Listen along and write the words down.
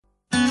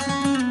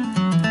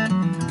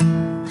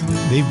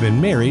They've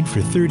been married for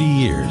 30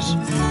 years.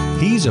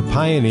 He's a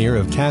pioneer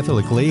of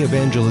Catholic lay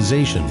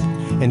evangelization,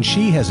 and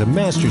she has a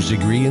master's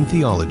degree in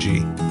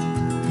theology.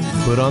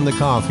 Put on the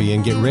coffee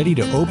and get ready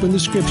to open the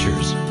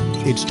scriptures.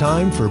 It's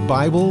time for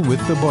Bible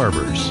with the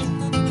Barbers.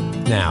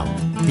 Now,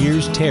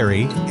 here's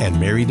Terry and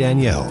Mary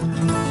Danielle.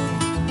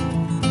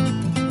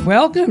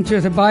 Welcome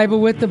to the Bible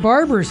with the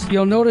Barbers.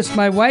 You'll notice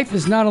my wife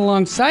is not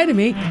alongside of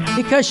me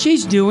because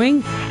she's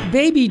doing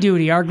baby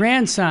duty, our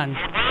grandson.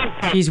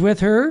 She's with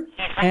her,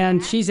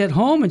 and she's at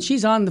home, and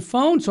she's on the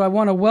phone, so I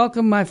want to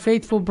welcome my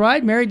faithful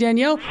bride, Mary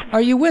Danielle.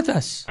 Are you with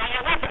us?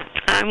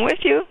 I'm with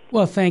you.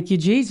 Well, thank you,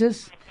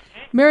 Jesus.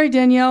 Mary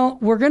Danielle,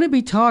 we're going to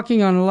be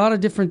talking on a lot of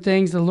different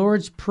things. The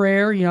Lord's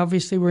Prayer,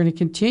 obviously we're going to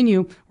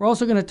continue. We're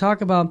also going to talk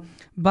about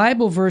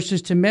Bible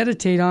verses to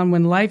meditate on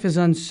when life is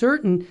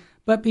uncertain.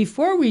 But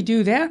before we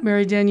do that,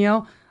 Mary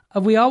Danielle,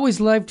 we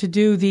always love to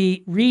do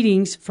the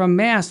readings from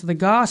Mass, the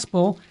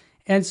Gospel.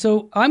 And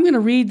so I'm going to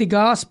read the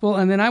Gospel,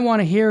 and then I want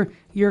to hear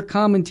your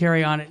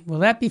commentary on it. Will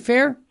that be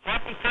fair?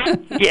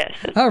 Yes.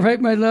 All right,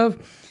 my love.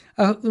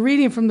 The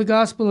reading from the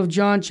Gospel of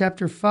John,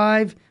 chapter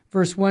 5,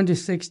 verse 1 to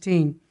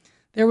 16.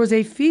 There was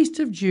a feast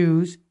of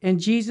Jews, and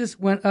Jesus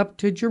went up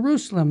to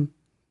Jerusalem.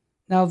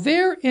 Now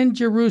there in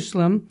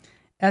Jerusalem,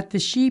 at the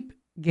sheep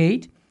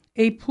gate,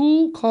 a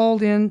pool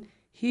called in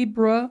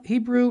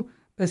Hebrew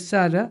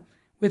Bethesda,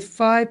 with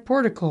 5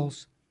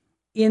 porticos.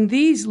 In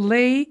these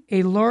lay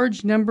a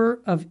large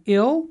number of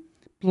ill,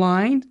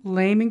 blind,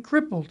 lame, and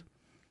crippled.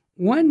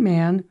 One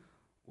man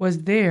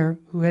was there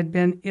who had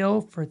been ill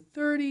for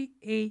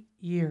 38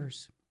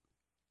 years.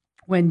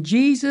 When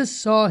Jesus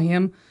saw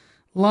him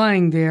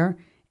lying there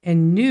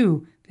and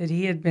knew that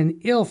he had been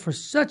ill for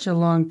such a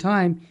long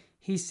time,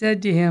 he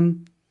said to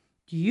him,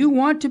 "Do you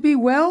want to be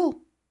well?"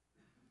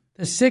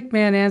 The sick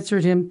man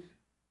answered him,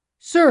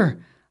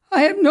 "Sir,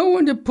 I have no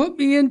one to put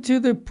me into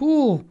the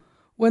pool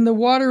when the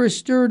water is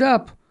stirred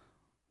up.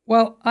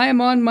 While I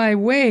am on my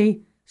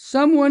way,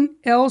 someone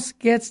else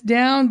gets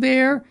down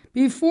there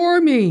before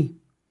me."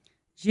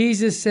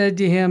 Jesus said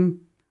to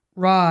him,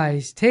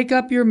 "Rise, take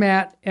up your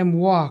mat and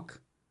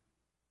walk."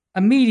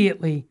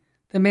 Immediately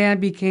the man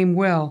became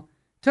well,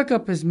 took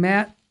up his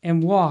mat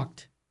and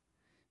walked.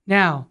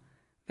 Now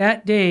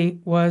that day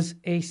was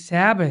a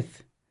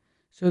Sabbath.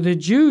 So the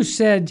Jews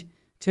said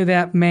to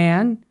that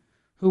man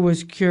who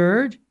was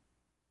cured,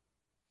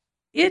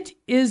 "It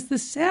is the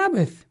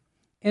Sabbath,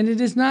 and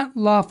it is not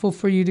lawful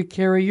for you to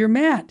carry your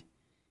mat."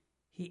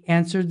 He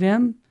answered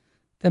them,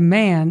 "The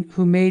man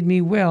who made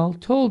me well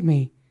told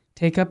me,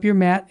 'Take up your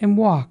mat and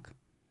walk.'"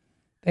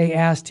 They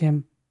asked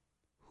him,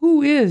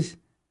 "Who is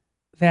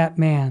that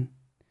man?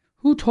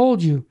 Who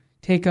told you,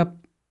 'Take up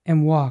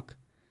and walk'?"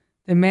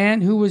 The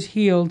man who was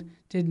healed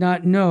did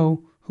not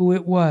know who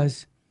it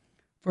was,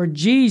 for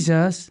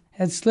Jesus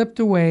had slipped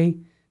away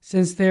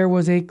since there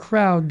was a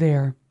crowd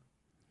there.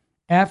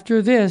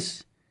 After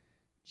this,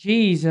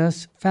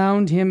 Jesus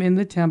found him in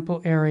the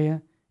temple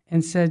area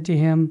and said to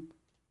him,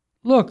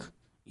 "Look,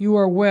 you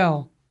are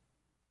well.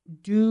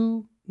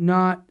 Do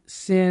not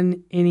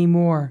sin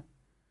anymore,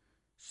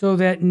 so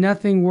that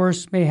nothing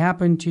worse may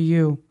happen to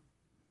you."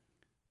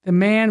 The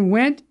man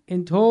went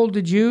and told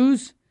the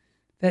Jews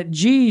that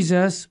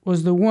Jesus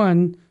was the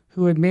one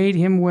who had made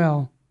him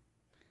well.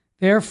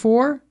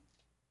 Therefore,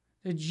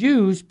 the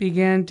Jews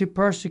began to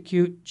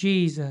persecute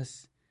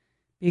Jesus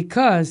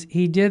because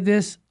he did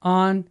this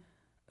on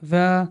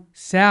the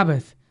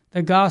Sabbath.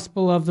 The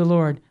gospel of the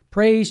Lord.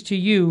 Praise to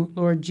you,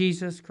 Lord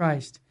Jesus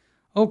Christ.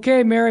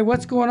 Okay, Mary,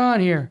 what's going on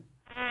here?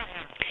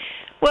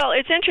 Well,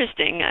 it's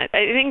interesting. I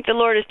think the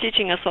Lord is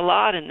teaching us a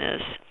lot in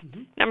this.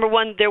 Mm-hmm. Number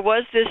one, there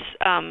was this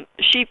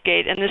sheep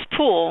gate and this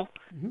pool,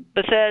 mm-hmm.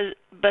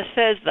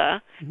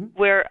 Bethesda, mm-hmm.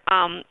 where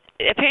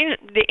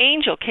the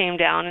angel came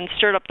down and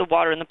stirred up the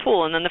water in the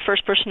pool, and then the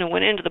first person who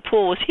went into the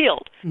pool was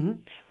healed. Mm-hmm.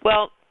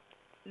 Well,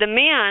 the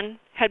man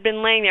had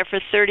been laying there for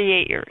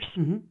 38 years.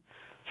 Mm-hmm.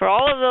 For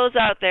all of those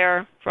out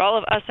there, for all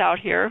of us out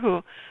here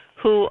who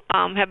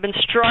have been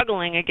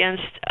struggling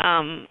against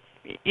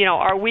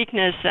our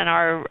weakness and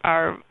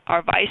our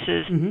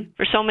vices mm-hmm.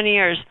 for so many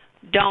years,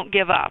 don't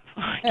give up.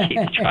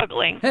 Keep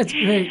struggling. That's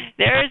great.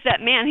 There's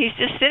that man. He's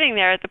just sitting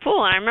there at the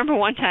pool. And I remember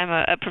one time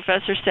a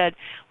professor said,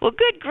 "Well,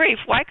 good grief,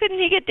 why couldn't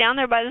he get down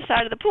there by the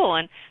side of the pool?"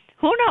 And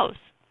who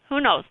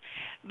knows?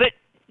 But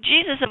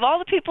Jesus, of all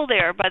the people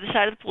there by the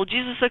side of the pool,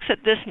 Jesus looks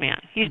at this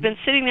man. He's been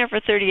sitting there for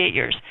 38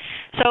 years.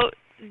 So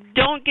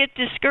don't get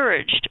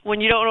discouraged when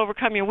you don't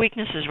overcome your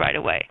weaknesses right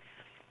away.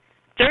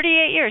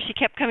 38 years, he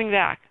kept coming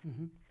back.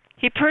 Mm-hmm.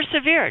 He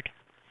persevered.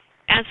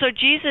 And so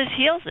Jesus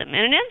heals him in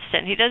an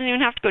instant. He doesn't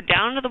even have to go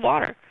down into the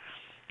water.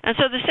 And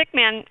so the sick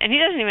man, and he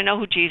doesn't even know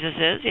who Jesus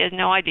is. He has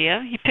no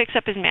idea. He picks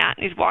up his mat,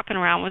 and he's walking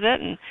around with it.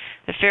 And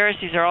the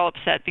Pharisees are all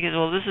upset because,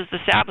 well, this is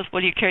the Sabbath.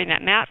 What are you carrying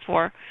that mat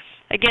for?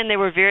 Again, they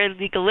were very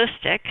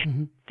legalistic.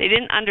 Mm-hmm. They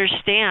didn't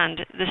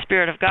understand the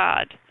Spirit of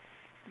God,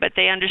 but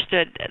they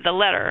understood the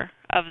letter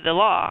of the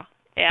law,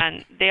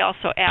 and they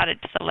also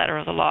added to the letter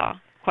of the law,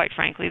 quite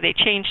frankly. They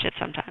changed it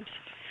sometimes.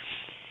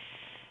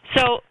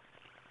 So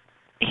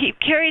he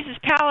carries his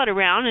pallet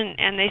around,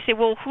 and they say,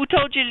 well, who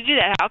told you to do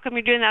that? How come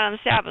you're doing that on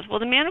the Sabbath? Well,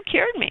 the man who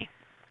cured me.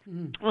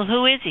 Well,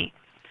 who is he?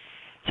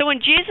 So when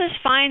Jesus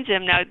finds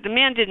him, now the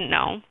man didn't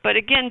know, but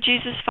again,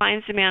 Jesus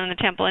finds the man in the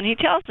temple, and he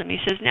tells him, he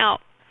says, now,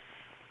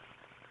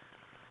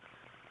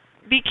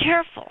 be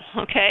careful,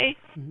 okay?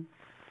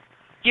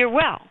 You're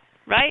well,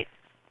 right?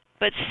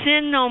 But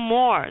sin no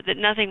more, that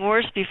nothing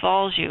worse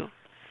befalls you.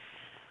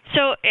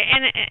 So,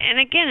 and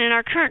again, in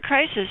our current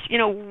crisis,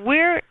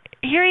 here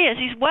he is,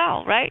 he's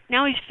well, right?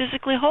 Now he's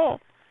physically whole.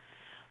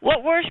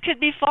 What worse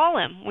could befall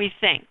him, we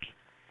think?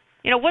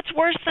 What's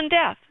worse than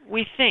death?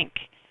 We think.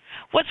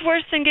 What's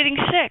worse than getting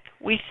sick?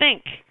 We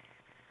think.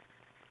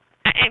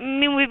 I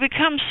mean, we've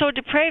become so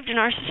depraved in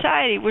our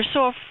society. We're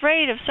so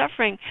afraid of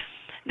suffering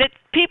that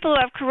people who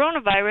have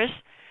coronavirus,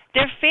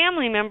 their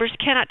family members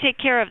cannot take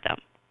care of them.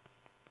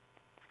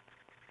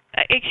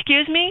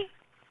 Excuse me?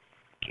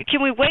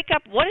 Can we wake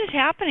up? What is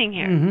happening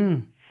here?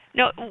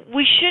 No,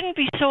 we shouldn't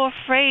be so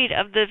afraid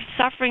of the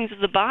sufferings of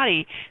the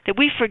body that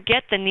we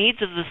forget the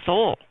needs of the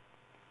soul.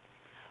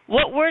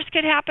 What worse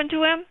could happen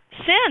to him?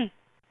 Sin.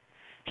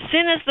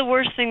 Sin is the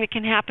worst thing that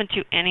can happen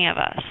to any of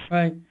us.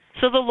 Right.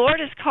 So the Lord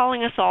is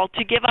calling us all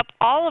to give up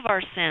all of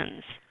our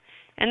sins.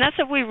 And that's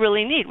what we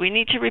really need. We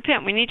need to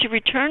repent. We need to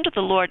return to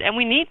the Lord, and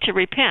we need to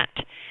repent.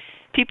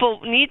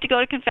 People need to go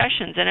to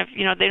confessions, and if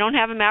they don't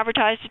have them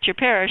advertised at your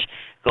parish,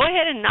 go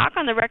ahead and knock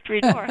on the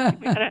rectory door.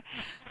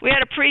 We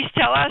had a priest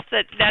tell us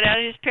that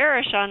at his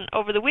parish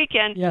over the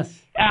weekend,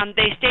 yes,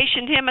 they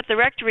stationed him at the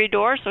rectory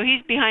door, so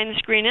he's behind the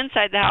screen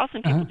inside the house,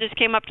 and people just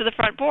came up to the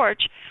front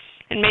porch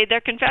and made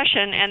their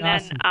confession, and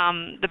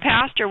then the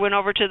pastor went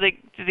over to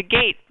the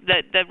gate,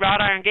 the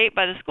wrought iron gate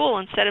by the school,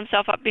 and set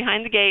himself up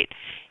behind the gate,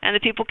 and the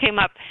people came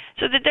up.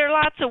 So that there are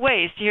lots of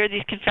ways to hear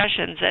these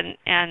confessions,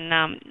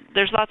 and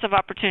there's lots of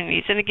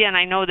opportunities. And again,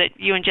 I know that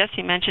you and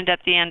Jesse mentioned at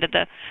the end of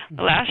the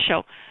last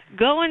show,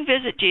 go and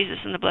visit Jesus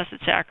in the Blessed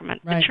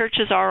Sacrament. Right. The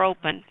churches are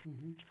open.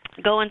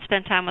 Go and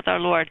spend time with our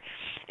Lord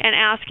and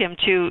ask him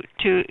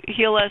to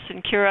heal us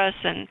and cure us,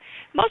 and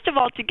most of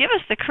all, to give us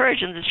the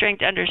courage and the strength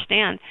to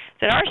understand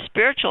that our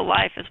spiritual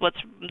life is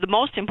what's the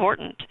most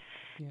important.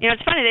 Yeah.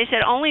 It's funny, they said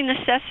only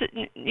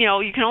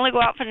you can only go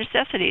out for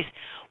necessities.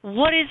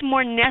 What is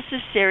more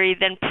necessary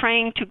than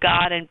praying to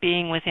God and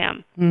being with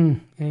him?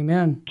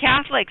 Amen.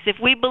 Catholics, if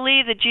we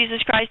believe that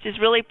Jesus Christ is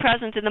really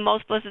present in the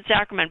most blessed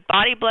sacrament,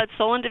 body, blood,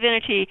 soul, and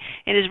divinity,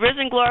 in his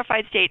risen,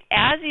 glorified state,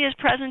 as he is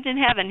present in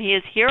heaven, he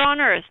is here on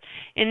earth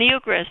in the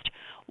Eucharist,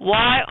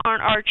 why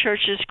aren't our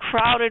churches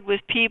crowded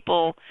with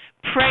people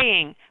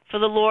praying for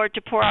the Lord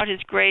to pour out his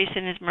grace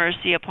and his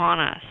mercy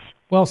upon us?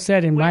 Well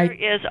said. Where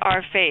is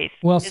our faith?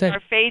 Well is said.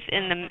 Our faith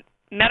in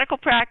the medical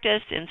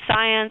practice, in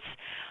science,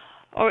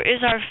 or is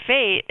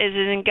it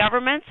in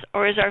governments,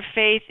 or is our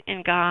faith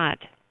in God?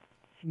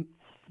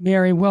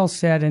 Mary, well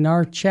said. In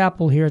our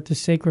chapel here at the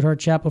Sacred Heart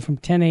Chapel from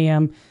 10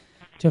 a.m.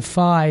 to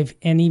 5,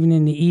 and even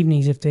in the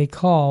evenings if they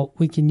call,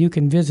 you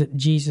can visit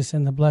Jesus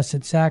in the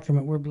Blessed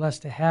Sacrament. We're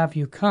blessed to have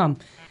you come.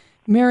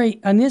 Mary,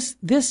 on this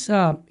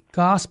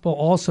gospel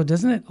also,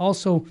 doesn't it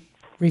also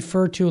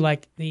refer to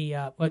like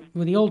what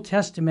the Old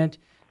Testament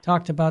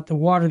talked about the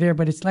water there,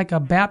 but it's like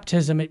a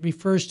baptism. It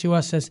refers to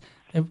us as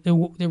the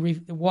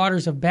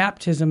waters of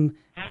baptism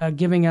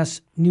giving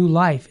us new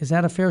life. Is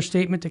that a fair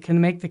statement to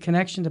make the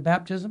connection to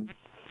baptism?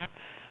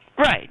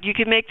 Right. You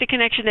can make the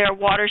connection. There are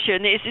waters here.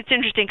 And it's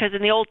interesting because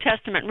in the Old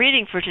Testament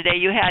reading for today,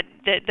 you had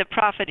the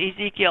prophet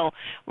Ezekiel,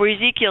 where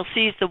Ezekiel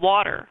sees the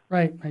water.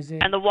 Right, Isaiah.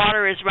 And the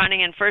water is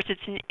running, and first it's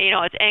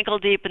ankle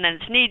deep, and then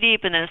it's knee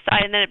deep, and then it's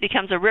thigh, and then it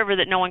becomes a river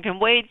that no one can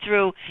wade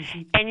through.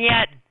 And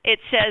yet it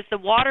says the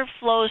water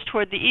flows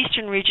toward the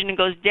eastern region and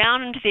goes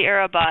down into the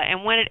Arabah,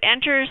 and when it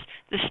enters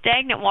the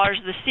stagnant waters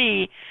of the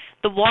sea,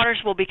 the waters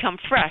will become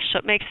fresh, so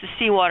it makes the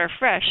seawater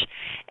fresh.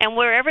 And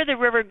wherever the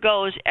river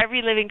goes,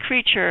 every living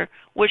creature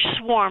which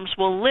swarms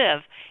will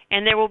live,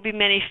 and there will be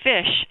many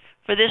fish,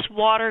 for this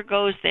water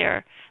goes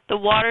there. The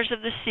waters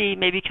of the sea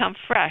may become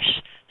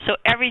fresh, so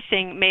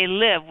everything may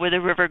live where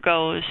the river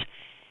goes.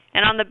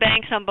 And on the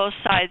banks on both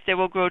sides there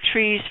will grow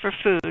trees for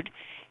food,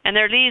 and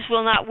their leaves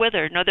will not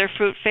wither, nor their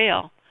fruit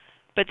fail,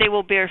 but they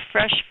will bear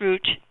fresh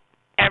fruit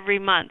every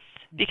month,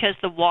 because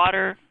the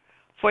water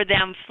for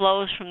them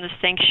flows from the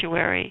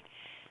sanctuary.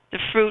 The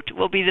fruit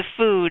will be the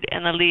food,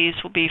 and the leaves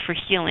will be for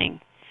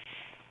healing.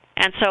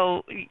 And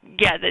so,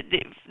 yeah,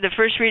 the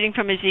first reading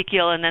from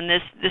Ezekiel, and then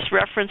this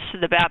reference to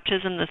the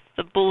baptism,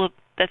 the bull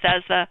that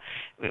says,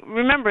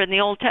 remember in the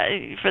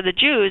for the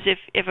Jews,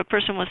 if a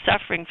person was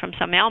suffering from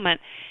some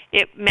ailment,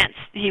 it meant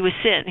he was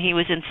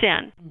in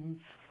sin. Mm-hmm.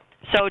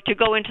 So to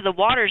go into the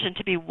waters and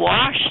to be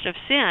washed of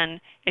sin,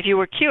 if you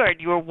were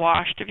cured, you were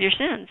washed of your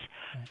sins.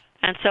 Right.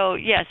 And so,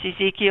 yes,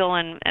 Ezekiel,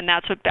 and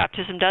that's what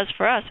baptism does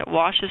for us. It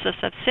washes us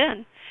of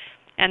sin.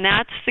 And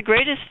that's the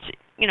greatest,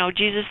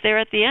 Jesus there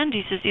at the end,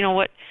 he says,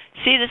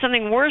 see that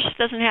something worse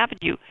doesn't happen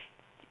to you.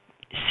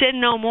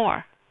 Sin no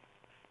more.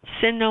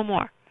 Sin no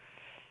more.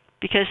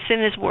 Because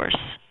sin is worse.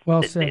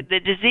 Well said. The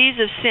disease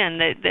of sin,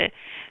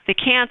 the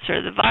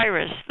cancer, the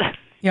virus,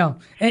 Yeah.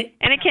 And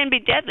it can be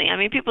deadly. I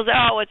mean, people say,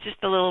 oh, it's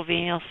just a little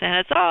venial sin.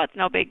 It's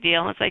no big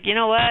deal. And it's like, you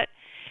know what?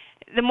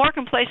 The more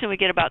complacent we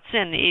get about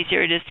sin, the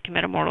easier it is to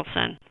commit a mortal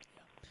sin.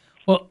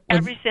 Well,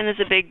 every sin is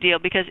a big deal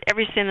because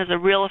every sin is a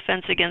real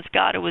offense against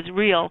God. It was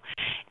real.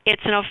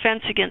 It's an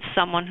offense against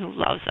someone who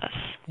loves us.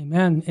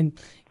 Amen. And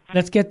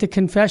let's get to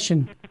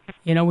confession.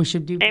 We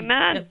should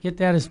get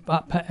that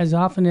as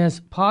often as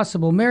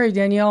possible. Mary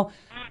Danielle,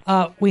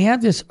 we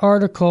have this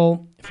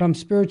article from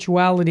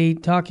Spirituality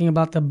talking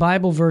about the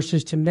Bible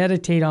verses to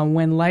meditate on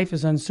when life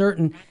is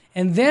uncertain.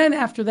 And then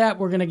after that,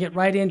 we're going to get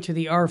right into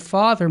the Our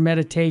Father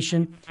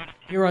meditation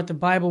here at the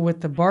Bible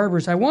with the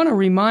Barbers. I want to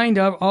remind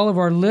all of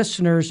our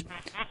listeners,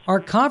 our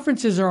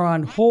conferences are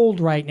on hold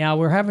right now.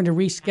 We're having to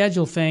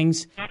reschedule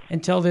things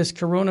until this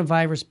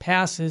coronavirus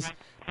passes.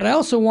 But I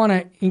also want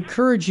to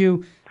encourage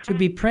you to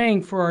be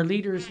praying for our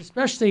leaders,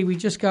 especially we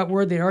just got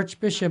word that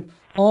Archbishop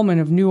Allman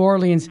of New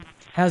Orleans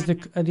has the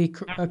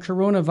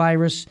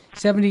coronavirus,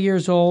 70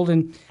 years old,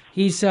 and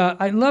he's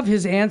I love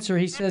his answer.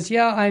 He says,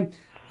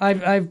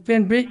 I've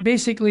been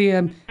basically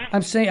I'm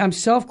saying I'm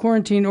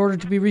self-quarantined in order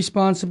to be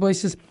responsible. He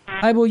says,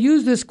 I will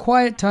use this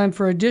quiet time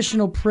for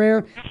additional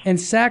prayer and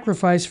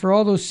sacrifice for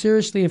all those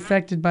seriously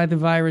affected by the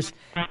virus.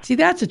 See,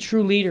 that's a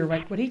true leader,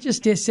 right? What he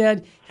just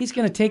said, he's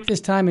going to take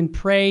this time and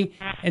pray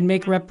and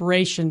make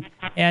reparation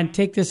and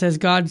take this as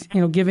God's,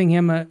 giving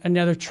him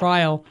another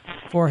trial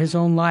for his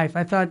own life.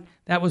 I thought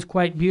that was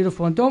quite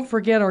beautiful. And don't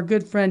forget our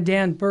good friend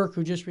Dan Burke,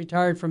 who just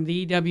retired from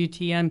the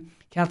EWTN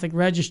Catholic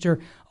Register,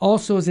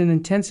 also is in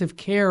intensive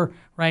care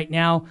right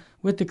now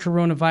with the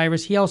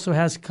coronavirus. He also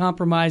has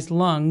compromised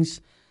lungs,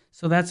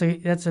 so that's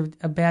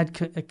a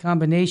bad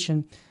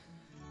combination.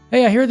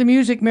 Hey, I hear the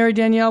music, Mary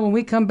Danielle. When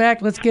we come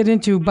back, let's get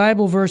into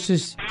Bible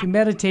verses to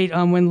meditate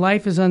on when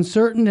life is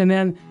uncertain, and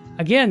then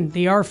again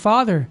the Our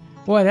Father.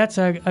 Boy, that's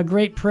a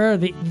great prayer,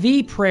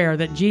 the prayer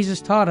that Jesus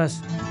taught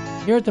us.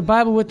 Here at the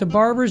Bible with the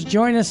Barbers,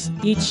 join us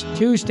each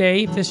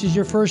Tuesday. If this is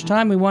your first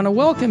time, we want to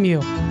welcome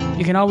you.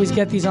 You can always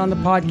get these on the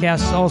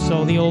podcasts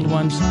also, the old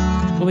ones.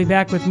 We'll be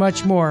back with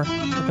much more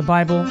at the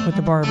Bible with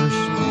the Barbers.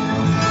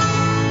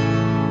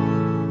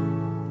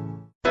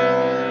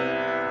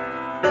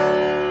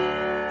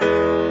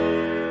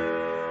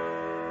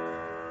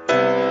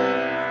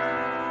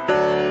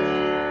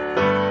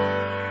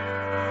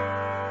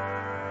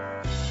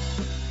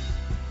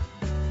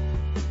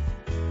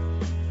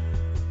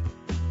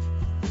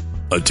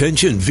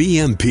 Attention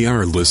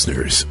VMPR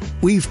listeners,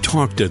 we've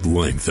talked at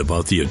length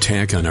about the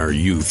attack on our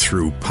youth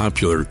through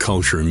popular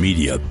culture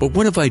media, but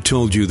what if I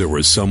told you there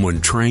was someone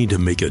trying to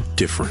make a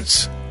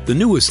difference? The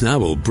newest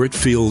novel,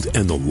 Britfield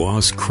and the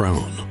Lost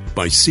Crown,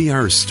 by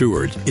C.R.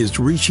 Stewart, is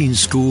reaching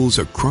schools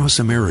across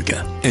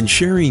America and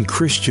sharing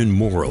Christian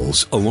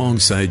morals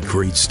alongside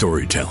great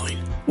storytelling.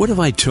 What if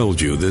I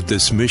told you that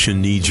this mission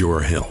needs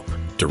your help?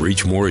 To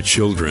reach more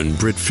children,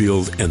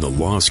 Britfield and the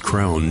Lost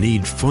Crown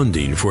need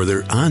funding for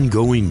their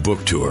ongoing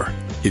book tour.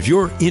 If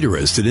you're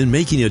interested in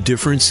making a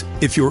difference,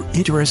 if you're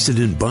interested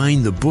in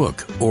buying the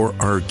book, or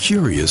are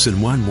curious and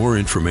want more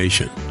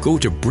information, go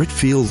to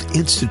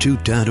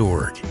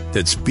BritfieldInstitute.org.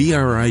 That's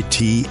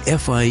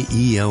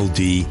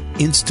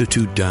BRITFIELD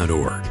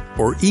Institute.org.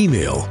 Or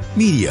email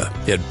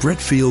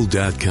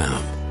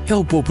media@Britfield.com.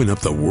 Help open up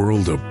the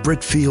world of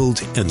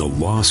Britfield and the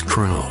Lost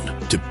Crown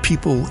to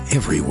people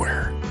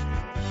everywhere.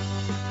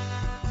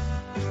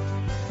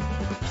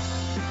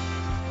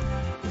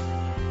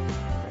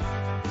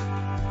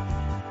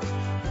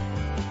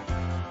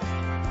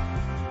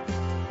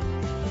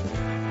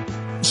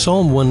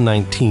 Psalm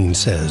 119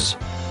 says,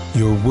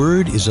 Your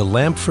word is a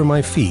lamp for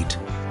my feet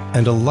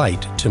and a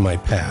light to my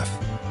path.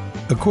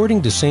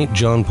 According to St.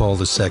 John Paul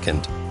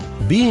II,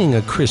 being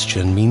a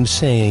Christian means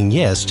saying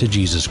yes to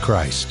Jesus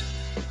Christ.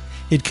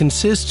 It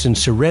consists in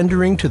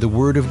surrendering to the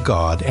Word of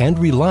God and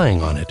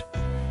relying on it,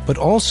 but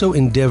also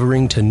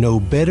endeavoring to know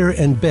better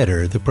and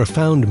better the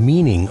profound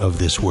meaning of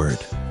this Word.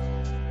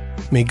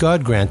 May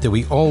God grant that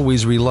we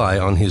always rely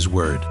on His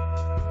Word,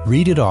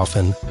 read it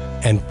often,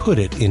 and put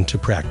it into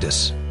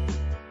practice.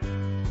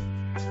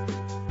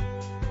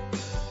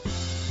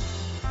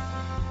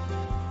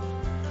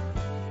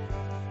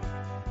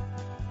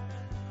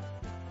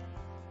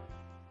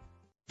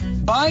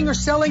 Buying or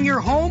selling your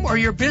home or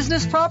your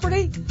business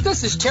property?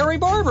 This is Terry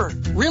Barber.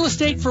 Real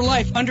Estate for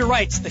Life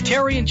underwrites the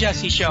Terry and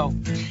Jesse Show.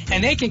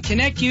 And they can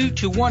connect you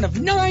to one of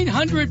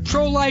 900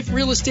 pro-life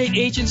real estate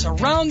agents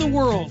around the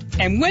world.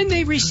 And when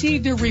they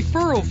receive their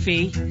referral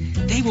fee,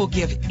 they will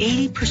give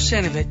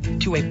 80% of it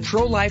to a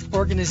pro-life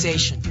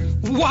organization.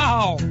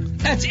 Wow!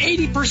 That's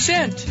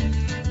 80%!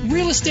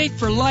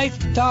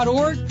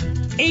 realestateforlife.org,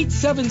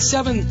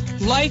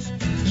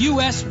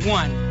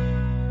 877-LIFE-US1.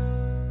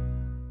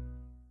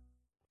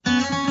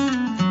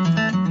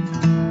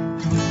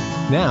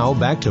 Now,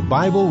 back to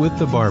Bible with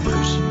the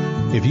Barbers.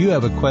 If you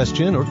have a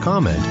question or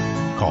comment,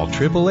 call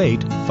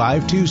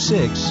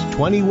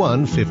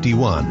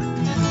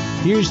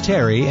 888-526-2151. Here's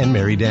Terry and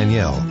Mary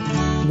Danielle.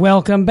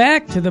 Welcome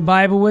back to the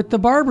Bible with the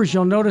Barbers.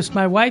 You'll notice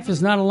my wife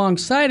is not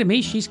alongside of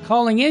me. She's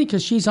calling in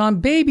because she's on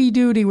baby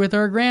duty with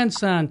our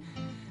grandson.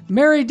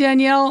 Mary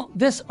Danielle,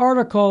 this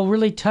article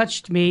really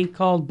touched me,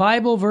 called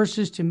Bible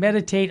Verses to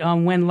Meditate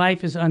on When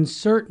Life is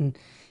Uncertain.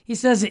 He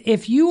says,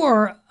 if you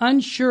are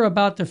unsure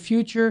about the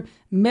future,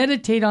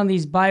 meditate on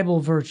these Bible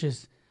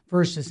verses.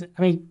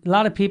 I mean, a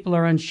lot of people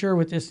are unsure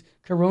with this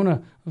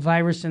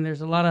coronavirus, and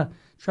there's a lot of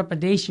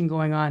trepidation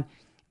going on.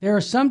 There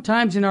are some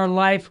times in our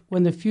life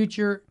when the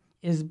future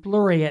is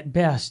blurry at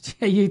best.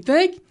 You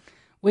think?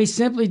 We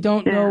simply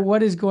don't know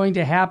what is going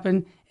to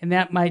happen, and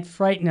that might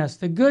frighten us.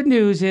 The good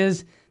news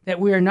is that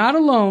we are not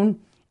alone,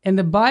 and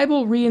the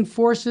Bible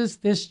reinforces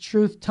this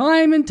truth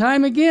time and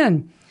time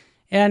again.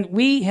 And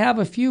we have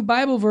a few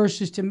Bible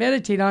verses to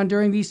meditate on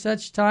during these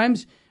such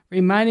times,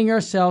 reminding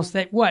ourselves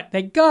that what?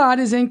 That God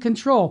is in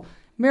control.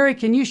 Mary,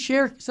 can you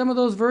share some of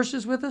those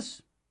verses with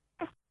us?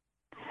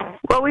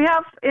 Well, we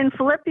have in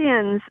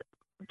Philippians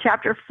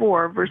chapter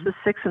 4, verses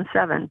 6 and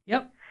 7.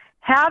 Yep.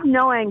 Have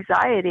no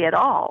anxiety at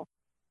all,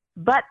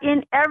 but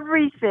in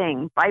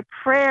everything, by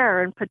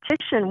prayer and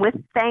petition with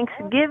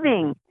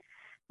thanksgiving,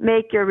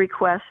 make your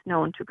requests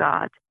known to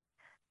God.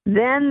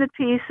 Then the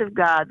peace of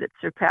God that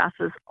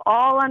surpasses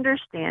all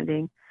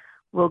understanding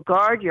will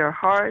guard your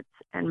hearts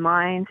and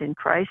minds in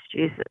Christ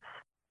Jesus.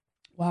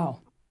 Wow.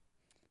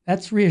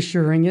 That's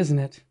reassuring, isn't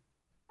it?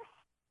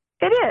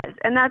 It is.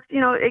 And that's,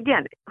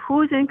 again,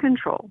 who's in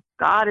control?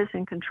 God is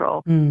in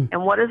control.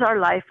 And what is our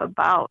life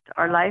about?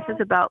 Our life is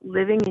about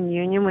living in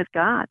union with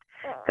God.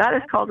 God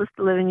has called us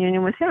to live in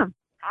union with Him.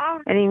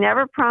 And He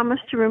never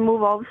promised to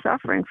remove all the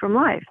suffering from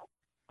life.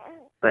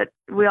 But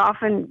we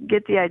often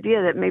get the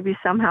idea that maybe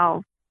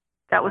somehow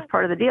that was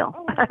part of the deal.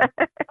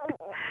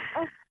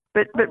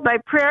 But by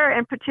prayer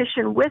and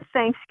petition with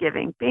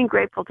thanksgiving, being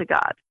grateful to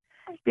God,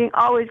 being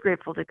always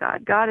grateful to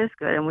God. God is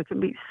good, and we can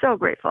be so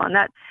grateful. And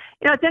that,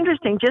 it's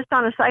interesting, just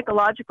on a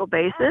psychological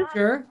basis,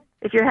 Sure.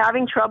 If you're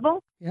having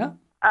trouble,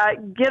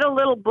 get a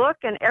little book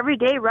and every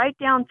day write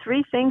down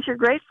 3 things you're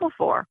grateful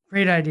for.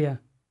 Great idea.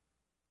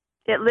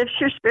 It lifts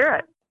your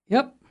spirit.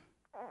 Yep.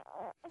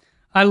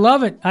 I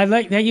love it. I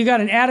like that you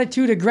got an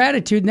attitude of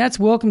gratitude, and that's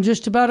welcome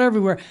just about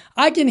everywhere.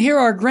 I can hear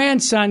our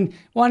grandson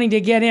wanting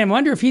to get in.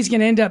 Wonder if he's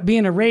going to end up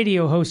being a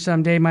radio host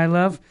someday, my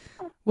love.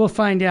 We'll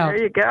find out.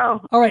 There you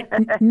go. All right.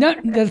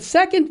 The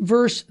second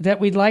verse that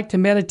we'd like to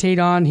meditate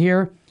on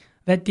here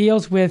that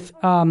deals with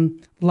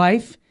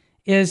life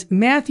is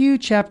Matthew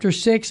chapter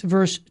 6,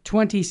 verse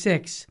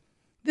 26.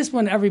 This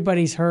one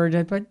everybody's heard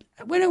it, but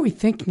when are we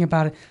thinking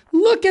about it?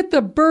 Look at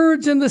the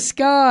birds in the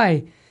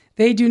sky.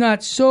 They do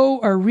not sow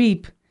or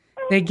reap.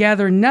 They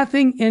gather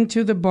nothing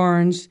into the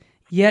barns,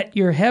 yet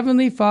your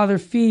heavenly Father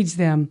feeds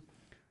them.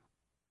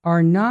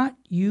 Are not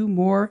you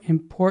more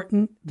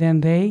important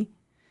than they?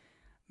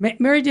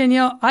 Mary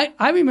Danielle,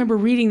 I remember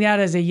reading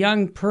that as a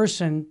young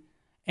person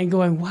and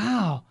going,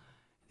 wow,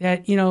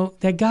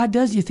 that God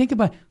does. You think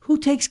about who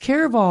takes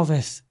care of all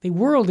this, the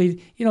world, the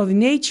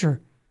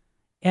nature,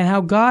 and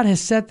how God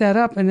has set that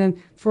up. And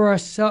then for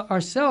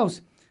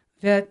ourselves,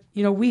 that,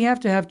 we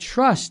have to have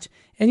trust.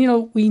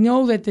 And, we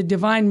know that the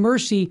divine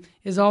mercy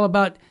is all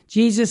about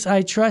Jesus,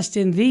 I trust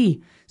in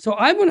thee. So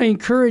I want to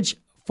encourage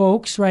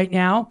folks right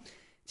now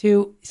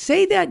to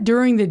say that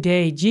during the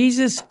day,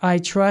 Jesus, I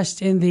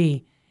trust in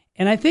thee.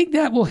 And I think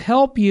that will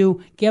help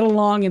you get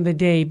along in the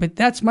day. But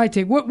that's my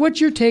take.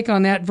 What's your take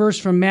on that verse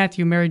from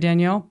Matthew, Mary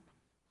Danielle?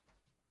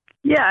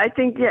 Yeah, I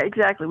think,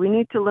 exactly. We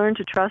need to learn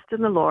to trust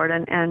in the Lord.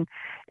 And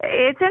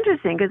it's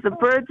interesting because the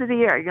birds of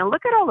the air,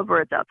 look at all the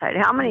birds outside.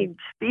 How many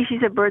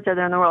species of birds are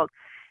there in the world?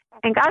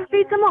 And God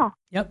feeds them all.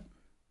 Yep.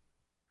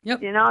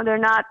 They're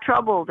not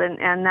troubled.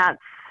 And that's,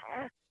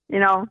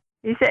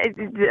 He said,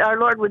 our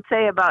Lord would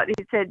say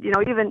he said,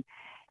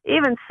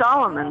 even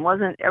Solomon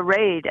wasn't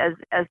arrayed as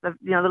the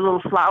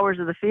little flowers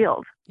of the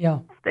field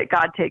that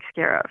God takes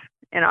care of.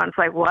 And it's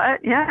like,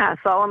 what? Yeah,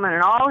 Solomon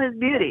in all his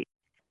beauty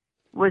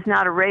was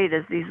not arrayed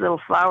as these little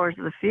flowers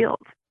of the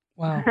field.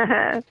 Wow.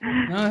 No,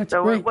 that's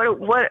so great. what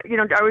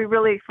are we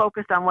really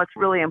focused on what's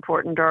really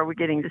important, or are we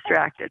getting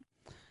distracted?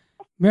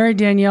 Mary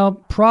Danielle,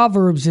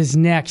 Proverbs is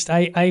next.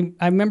 I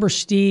remember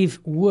Steve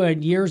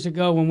Wood years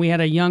ago when we had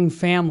a young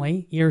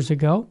family years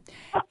ago.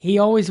 He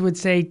always would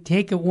say,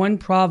 take one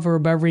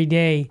proverb every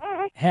day,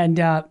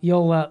 and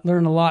you'll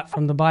learn a lot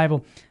from the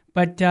Bible.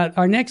 But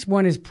our next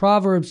one is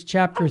Proverbs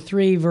chapter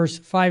 3, verse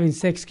 5 and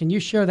 6. Can you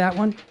share that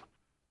one?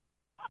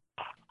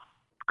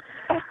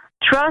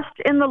 Trust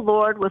in the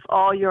Lord with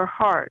all your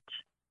heart.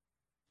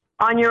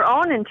 On your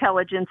own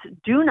intelligence,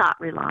 do not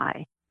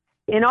rely.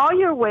 In all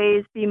your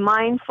ways, be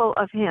mindful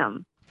of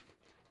Him,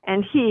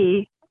 and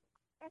He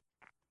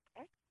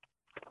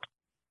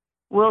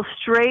will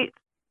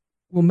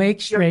make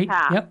straight. your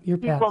path. Yep, your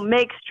path. He will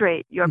make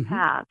straight your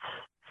paths.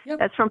 Yep.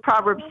 That's from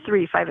Proverbs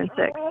 3, 5, and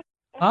 6.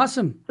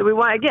 Awesome. So we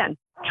want, again,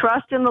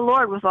 trust in the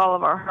Lord with all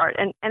of our heart.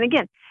 And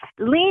again,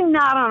 lean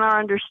not on our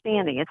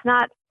understanding. It's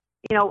not,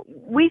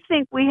 we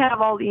think we have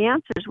all the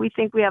answers. We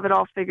think we have it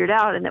all figured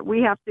out, and that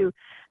we have to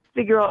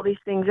figure all these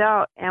things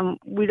out, and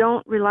we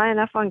don't rely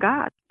enough on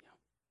God.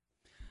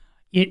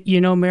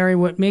 Mary,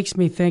 what makes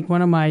me think,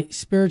 one of my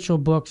spiritual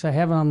books, I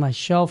have it on my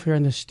shelf here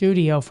in the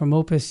studio from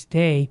Opus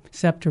Dei,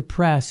 Scepter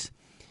Press,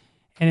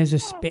 and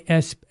is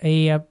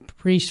a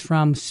priest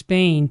from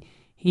Spain.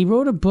 He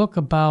wrote a book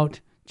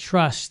about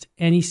trust,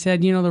 and he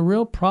said, the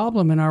real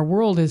problem in our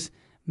world is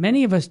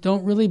many of us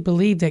don't really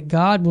believe that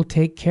God will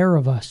take care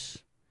of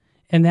us,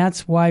 and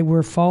that's why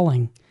we're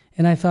falling.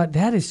 And I thought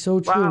that is so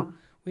true. Wow.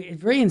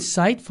 Very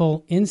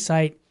insightful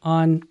insight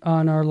on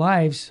our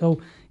lives.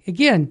 So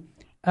again,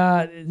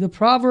 the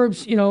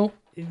Proverbs,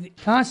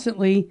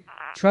 constantly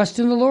trust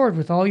in the Lord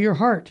with all your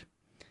heart.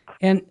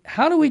 And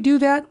how do we do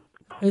that?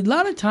 A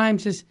lot of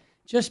times it's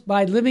just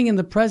by living in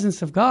the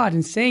presence of God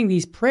and saying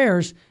these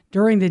prayers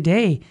during the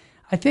day.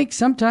 I think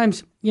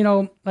sometimes,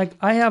 like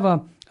I have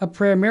a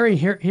prayer. Mary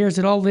hears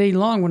it all day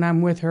long when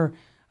I'm with her.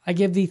 I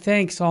give thee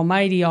thanks,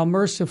 Almighty, all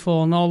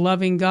merciful, and all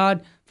loving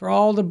God, for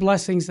all the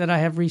blessings that I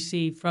have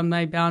received from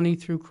thy bounty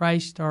through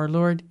Christ our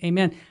Lord.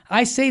 Amen.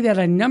 I say that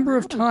a number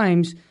of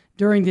times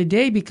during the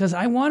day because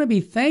I want to be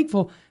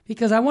thankful,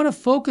 because I want to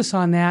focus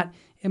on that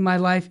in my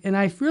life. And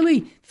I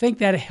really think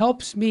that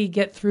helps me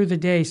get through the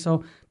day.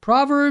 So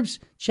Proverbs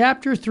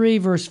chapter 3,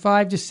 verse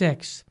 5 to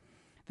 6.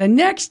 The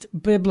next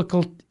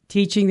biblical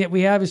teaching that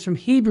we have is from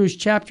Hebrews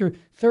chapter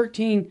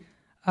 13.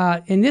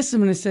 And this is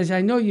when it says,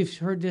 I know you've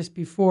heard this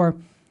before,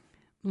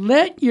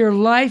 let your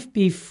life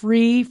be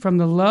free from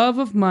the love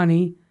of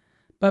money,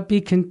 but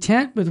be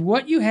content with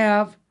what you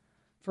have,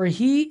 for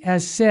he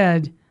has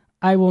said,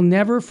 I will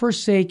never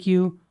forsake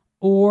you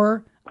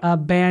or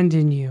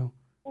abandon you.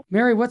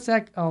 Mary, what's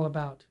that all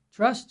about?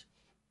 Trust?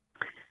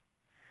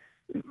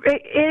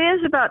 It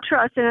is about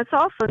trust, and it's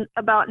also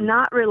about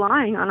not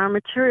relying on our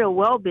material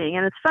well-being.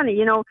 And it's funny,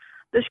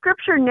 the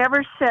scripture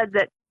never said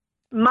that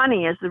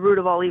money is the root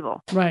of all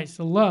evil. Right,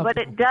 so love. But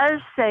it does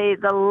say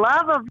the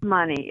love of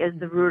money is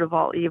the root of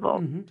all evil.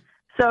 Mm-hmm.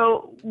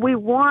 So we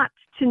want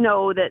to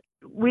know that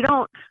we're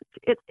not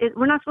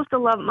supposed to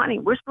love money.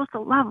 We're supposed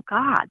to love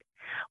God.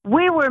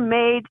 We were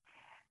made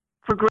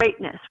for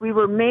greatness. We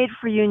were made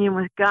for union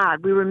with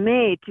God. We were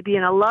made to be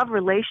in a love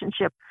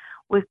relationship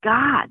with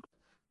God,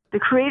 the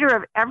creator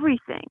of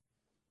everything.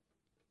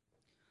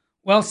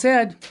 Well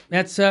said.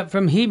 That's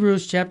from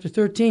Hebrews chapter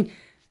 13.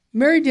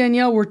 Mary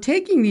Danielle, we're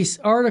taking this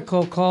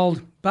article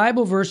called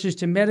Bible Verses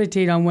to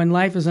Meditate on When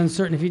Life is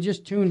Uncertain, if you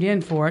just tuned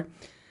in for it.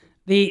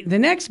 The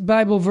next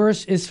Bible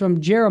verse is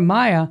from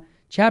Jeremiah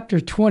chapter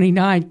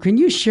 29. Can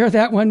you share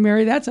that one,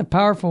 Mary? That's a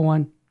powerful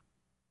one.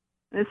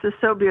 This is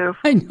so beautiful.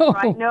 I know. For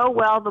I know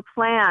well the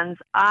plans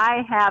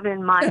I have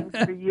in mind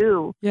for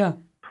you. Yeah.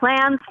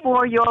 Plans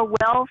for your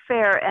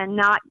welfare and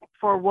not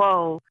for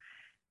woe,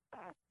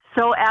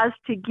 so as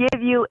to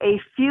give you a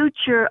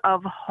future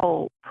of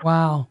hope.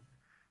 Wow.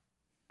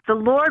 The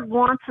Lord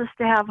wants us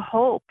to have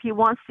hope. He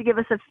wants to give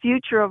us a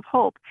future of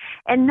hope,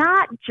 and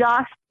not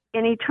just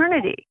in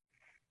eternity.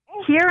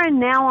 Here and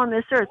now on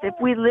this earth, if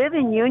we live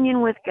in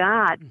union with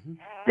God,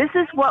 this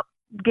is what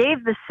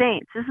gave the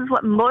saints. This is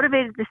what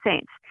motivated the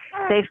saints.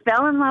 They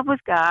fell in love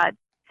with God,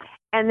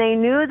 and they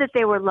knew that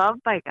they were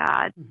loved by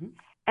God,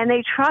 and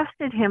they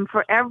trusted Him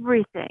for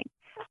everything,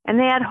 and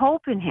they had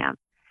hope in Him.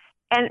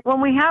 And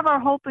when we have our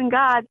hope in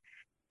God,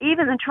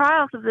 even the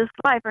trials of this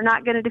life are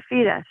not going to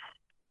defeat us.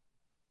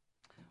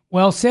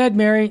 Well said,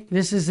 Mary.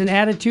 This is an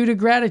attitude of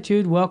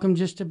gratitude. Welcome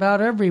just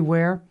about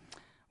everywhere.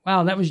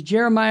 Wow, that was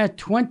Jeremiah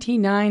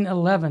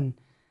 29:11.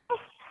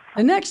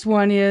 The next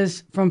one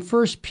is from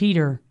 1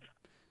 Peter.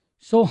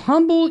 So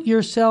humble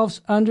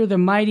yourselves under the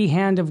mighty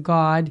hand of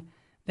God,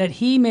 that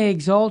he may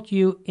exalt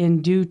you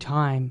in due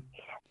time.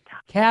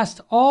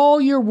 Cast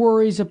all your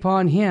worries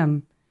upon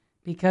him,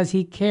 because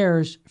he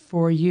cares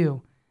for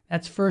you.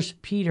 That's 1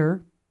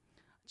 Peter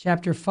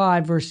chapter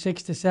 5, verse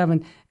 6 to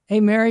 7. Hey,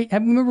 Mary,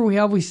 remember we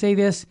always say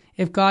this,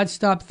 if God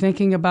stopped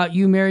thinking about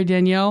you, Mary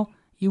Danielle,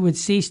 you would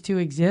cease to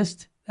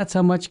exist. That's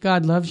how much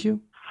God loves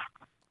you.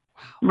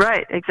 Wow.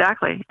 Right,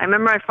 exactly. I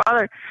remember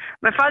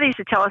my father used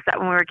to tell us that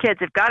when we were kids.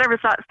 If God ever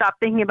stopped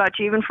thinking about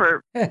you even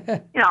for,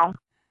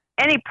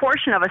 any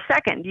portion of a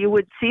second, you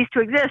would cease to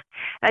exist.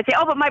 And I'd say,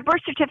 oh, but my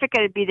birth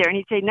certificate would be there. And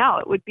he'd say, no,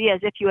 it would be as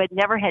if you had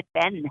never had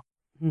been.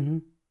 Mm-hmm.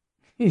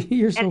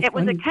 You're so and it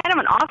funny. was a kind of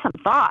an awesome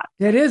thought.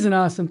 It is an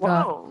awesome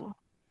thought. Whoa.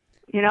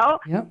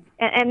 Yep.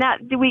 And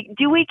that do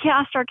we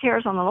cast our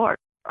cares on the Lord,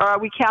 or are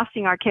we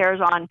casting our cares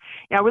on?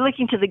 Are we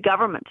looking to the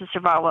government to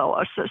survive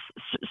or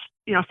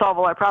solve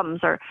all our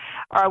problems, or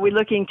are we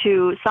looking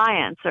to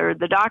science or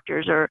the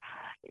doctors, or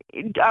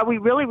are we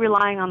really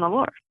relying on the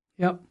Lord?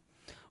 Yep.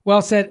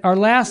 Well said. Our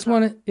last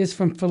one is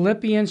from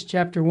Philippians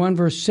chapter 1,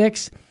 verse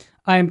 6.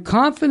 I am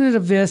confident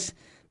of this,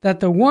 that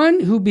the one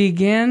who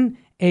began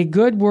a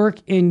good work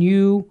in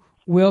you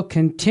will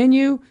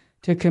continue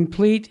to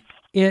complete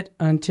it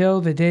until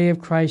the day of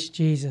Christ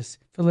Jesus.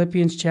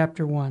 Philippians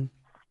chapter 1.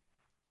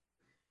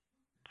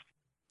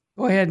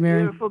 Go ahead,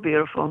 Mary. Beautiful,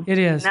 beautiful. It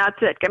is.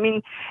 That's it. I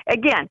mean,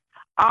 again,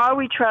 are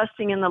we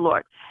trusting in the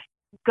Lord?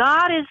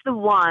 God is the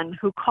one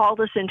who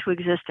called us into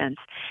existence,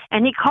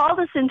 and he called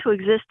us into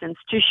existence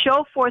to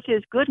show forth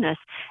his goodness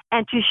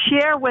and to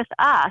share with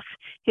us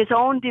his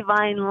own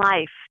divine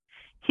life,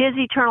 his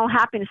eternal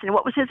happiness. And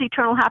what was his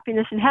eternal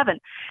happiness in heaven?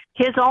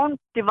 His own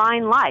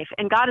divine life.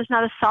 And God is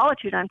not a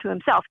solitude unto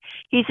himself.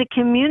 He's a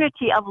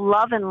community of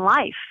love and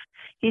life.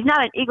 He's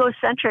not an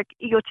egocentric,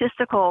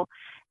 egotistical.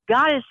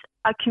 God is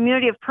a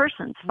community of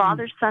persons,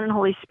 Father, Son, and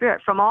Holy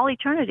Spirit from all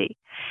eternity.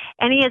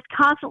 And he is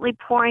constantly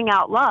pouring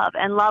out love,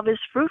 and love is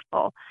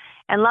fruitful,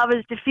 and love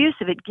is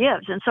diffusive. It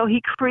gives. And so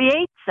he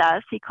creates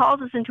us, he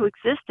calls us into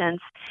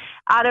existence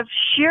out of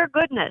sheer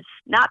goodness,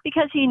 not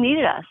because he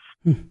needed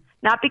us,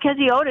 not because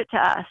he owed it to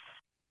us.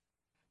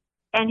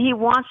 And he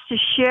wants to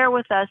share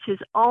with us his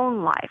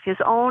own life, his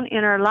own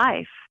inner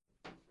life.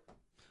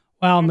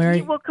 Wow, and Mary.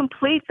 He will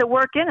complete the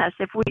work in us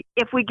if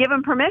we give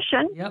him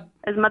permission. Yep.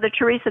 As Mother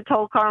Teresa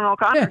told Cardinal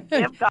O'Connor,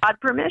 give God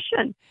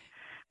permission.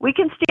 We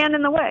can stand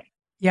in the way.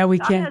 Yeah, we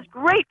God can. God has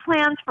great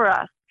plans for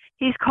us.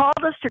 He's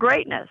called us to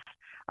greatness.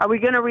 Are we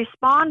going to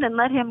respond and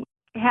let him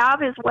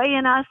have his way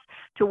in us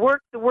to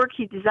work the work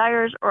he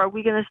desires, or are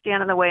we going to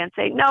stand in the way and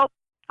say, nope,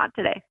 not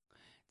today?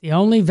 The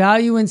only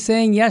value in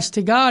saying yes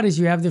to God is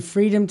you have the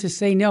freedom to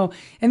say no.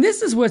 And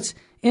this is what's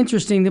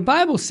interesting. The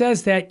Bible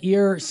says that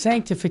your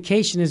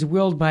sanctification is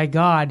willed by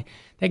God,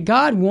 that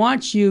God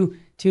wants you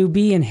to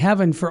be in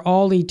heaven for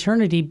all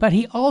eternity, but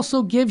he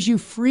also gives you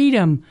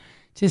freedom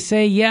to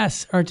say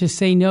yes or to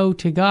say no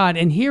to God.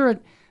 And here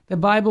at the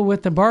Bible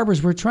with the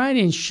Barbers, we're trying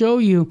to show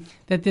you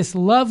that this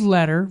love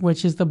letter,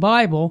 which is the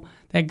Bible,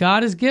 that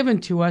God has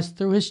given to us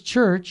through his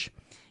church,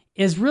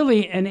 is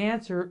really an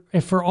answer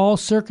for all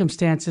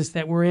circumstances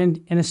that we're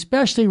in. And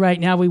especially right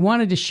now, we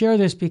wanted to share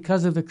this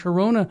because of the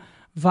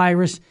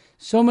coronavirus.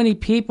 So many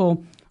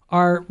people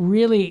are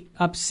really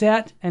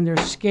upset and they're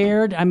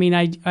scared. I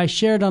mean, I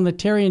shared on the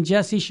Terry and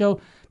Jesse show,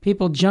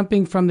 people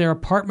jumping from their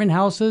apartment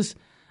houses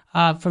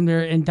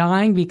and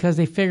dying because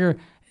they figure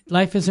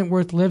life isn't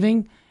worth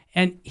living.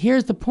 And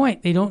here's the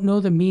point. They don't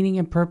know the meaning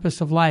and purpose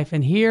of life.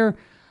 And here,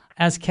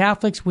 as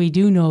Catholics, we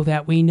do know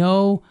that. We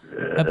know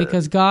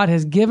because God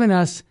has given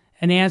us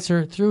an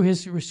answer through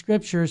his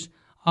scriptures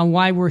on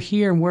why we're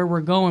here and where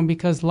we're going,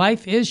 because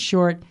life is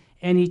short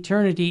and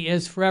eternity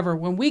is forever.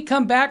 When we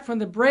come back from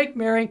the break,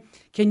 Mary,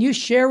 can you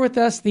share with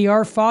us the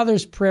Our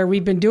Father's prayer?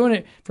 We've been doing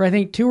it for, I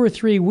think, 2 or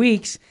 3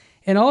 weeks.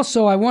 And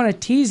also, I want to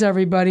tease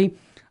everybody.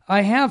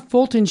 I have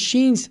Fulton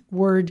Sheen's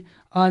word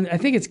on, I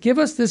think it's give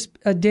us this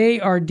a day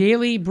our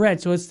daily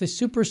bread. So it's the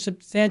super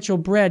substantial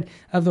bread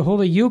of the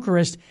Holy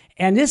Eucharist.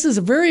 And this is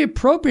very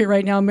appropriate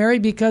right now, Mary,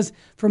 because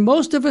for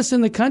most of us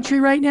in the country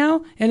right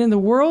now and in the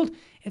world,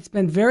 it's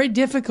been very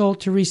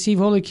difficult to receive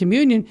Holy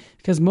Communion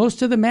because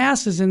most of the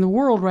masses in the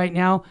world right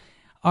now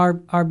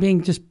are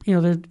being just,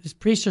 the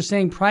priests are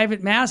saying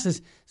private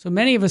masses. So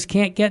many of us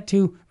can't get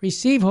to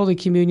receive Holy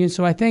Communion.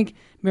 So I think,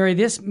 Mary,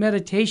 this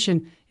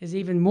meditation is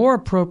even more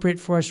appropriate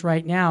for us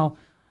right now.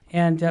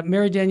 And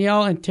Mary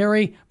Danielle and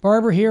Terry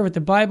Barber here with the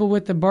Bible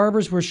with the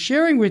Barbers, we're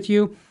sharing with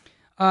you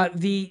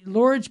the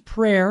Lord's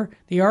Prayer,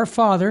 the Our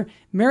Father.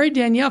 Mary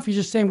Danielle, if you're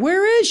just saying,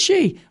 where is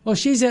she? Well,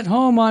 she's at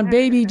home on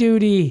baby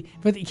duty.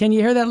 But can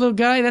you hear that little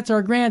guy? That's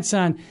our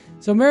grandson.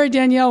 So Mary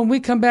Danielle, when we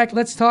come back,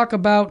 let's talk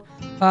about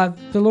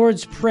the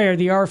Lord's Prayer,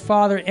 the Our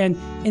Father, and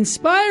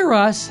inspire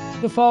us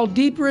to fall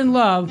deeper in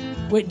love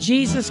with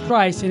Jesus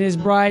Christ and his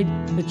bride,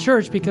 the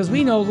church, because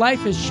we know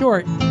life is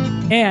short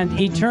and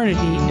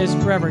eternity is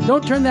forever.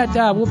 Don't turn that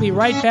dial. We'll be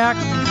right back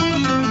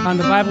on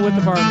the Bible with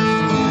the Barbers.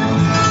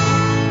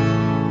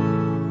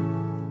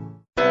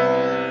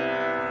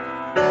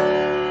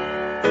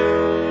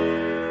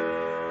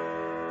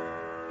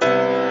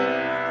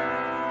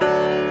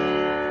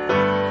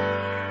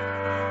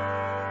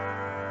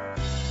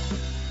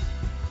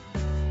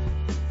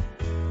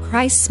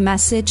 Christ's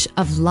message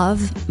of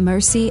love,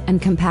 mercy,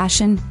 and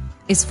compassion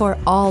is for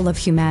all of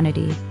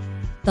humanity.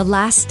 The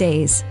Last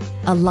Days,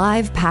 a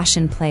live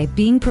passion play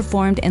being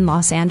performed in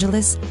Los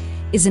Angeles,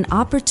 is an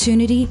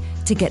opportunity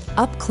to get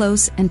up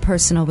close and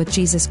personal with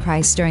Jesus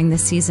Christ during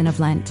this season of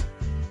Lent.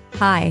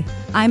 Hi,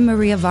 I'm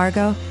Maria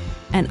Vargo,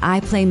 and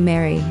I play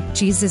Mary,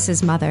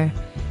 Jesus' mother,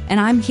 and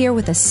I'm here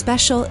with a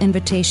special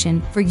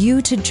invitation for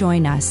you to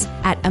join us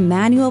at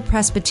Emmanuel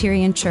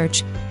Presbyterian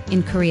Church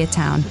in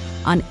Koreatown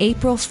on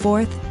April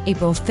 4th,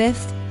 April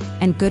 5th,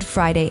 and Good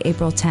Friday,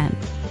 April 10th.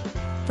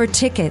 For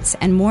tickets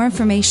and more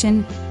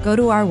information, go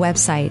to our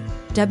website,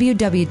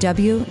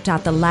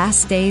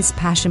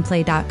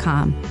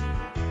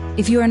 www.thelastdayspassionplay.com.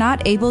 If you are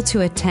not able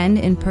to attend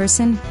in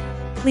person,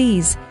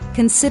 please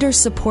consider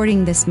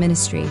supporting this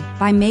ministry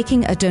by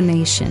making a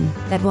donation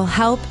that will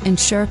help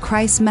ensure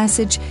Christ's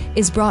message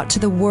is brought to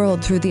the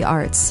world through the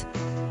arts.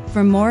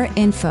 For more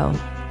info,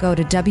 go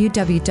to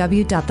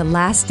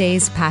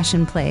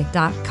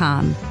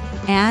www.thelastdayspassionplay.com.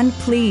 And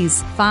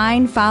please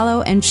find,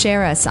 follow, and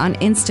share us on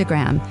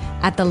Instagram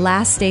at The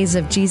Last Days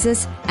of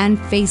Jesus and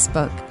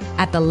Facebook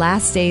at The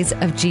Last Days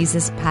of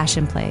Jesus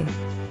Passion Play.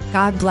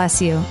 God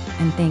bless you,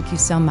 and thank you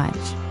so much.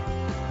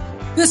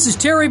 This is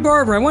Terry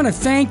Barber. I want to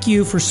thank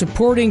you for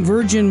supporting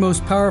Virgin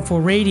Most Powerful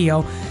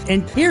Radio.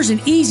 And here's an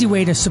easy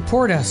way to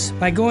support us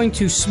by going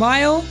to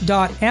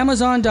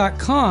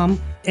smile.amazon.com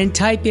and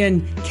type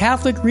in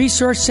Catholic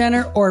Resource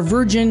Center or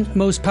Virgin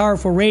Most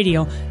Powerful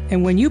Radio.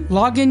 And when you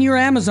log in your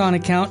Amazon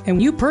account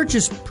and you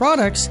purchase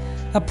products,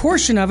 a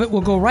portion of it will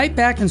go right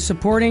back in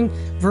supporting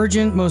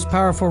Virgin Most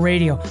Powerful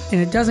Radio.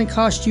 And it doesn't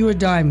cost you a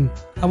dime.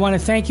 I want to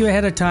thank you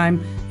ahead of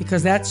time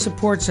because that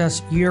supports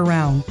us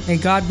year-round. May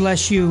God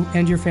bless you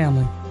and your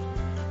family.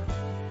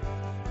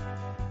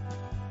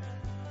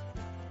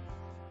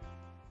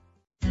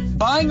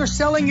 Buying or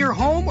selling your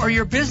home or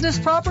your business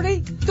property?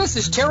 This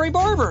is Terry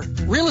Barber.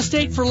 Real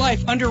Estate for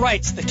Life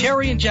underwrites the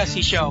Terry and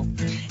Jesse Show.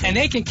 And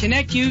they can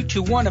connect you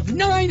to one of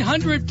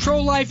 900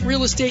 pro-life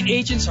real estate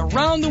agents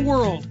around the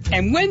world.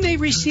 And when they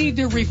receive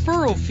their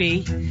referral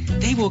fee,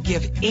 they will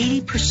give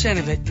 80%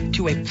 of it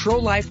to a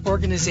pro-life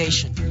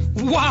organization.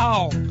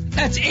 Wow!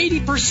 That's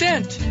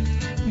 80%!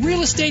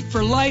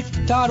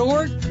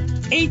 realestateforlife.org,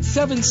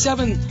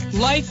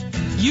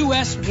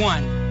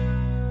 877-LIFE-US1.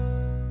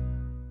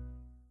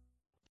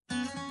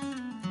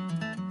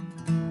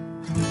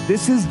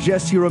 This is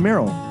Jesse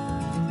Romero.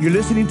 You're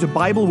listening to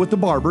Bible with the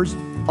Barbers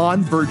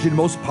on Virgin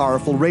Most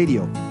Powerful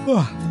Radio.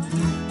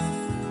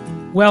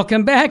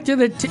 Welcome back to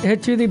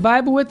the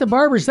Bible with the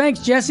Barbers.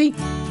 Thanks, Jesse.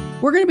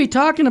 We're going to be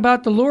talking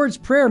about the Lord's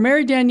Prayer.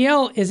 Mary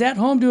Danielle is at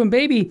home doing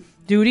baby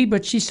duty,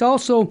 but she's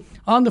also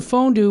on the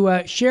phone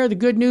to share the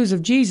good news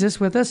of Jesus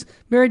with us.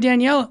 Mary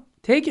Danielle,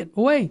 take it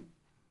away.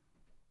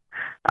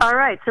 All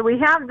right, so we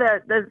have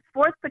the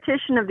fourth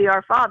petition of the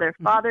Our Father.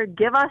 Father,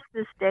 give us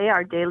this day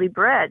our daily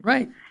bread.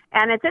 Right.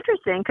 And it's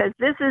interesting because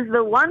this is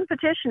the one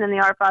petition in the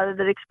Our Father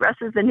that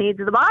expresses the needs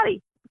of the body.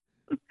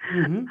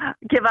 Mm-hmm.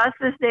 Give us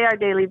this day our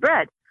daily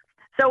bread.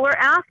 So we're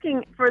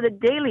asking for the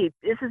daily,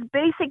 this is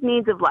basic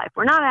needs of life.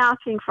 We're not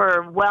asking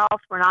for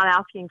wealth. We're not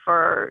asking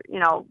for,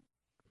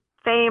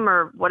 fame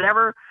or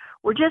whatever.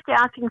 We're just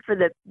asking for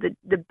the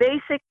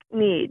basic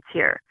needs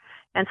here.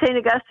 And St.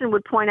 Augustine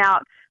would point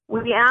out,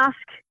 we ask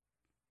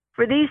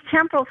for these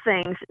temporal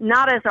things,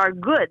 not as our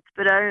goods,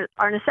 but our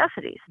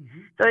necessities. Mm-hmm.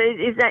 So it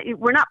is that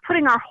we're not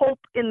putting our hope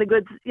in the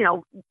goods,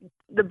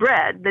 the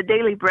bread, the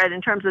daily bread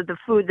in terms of the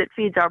food that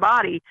feeds our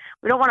body.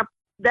 We don't want to,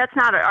 that's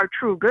not our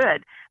true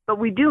good, but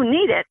we do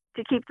need it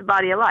to keep the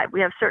body alive.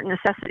 We have certain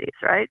necessities,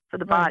 right, for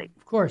the body.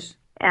 Of course.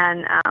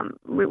 And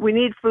we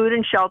need food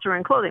and shelter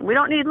and clothing. We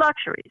don't need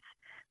luxuries,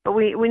 but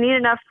we need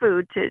enough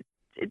food to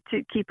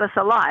keep us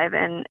alive.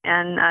 And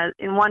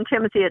in 1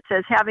 Timothy it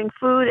says, having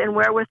food and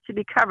wherewith to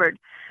be covered,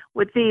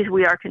 with these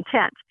we are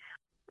content,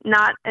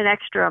 not an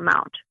extra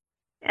amount.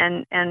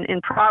 And in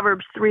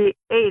Proverbs 3:8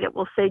 it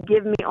will say,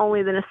 give me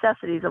only the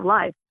necessities of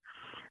life.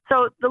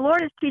 So the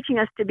Lord is teaching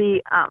us to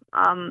be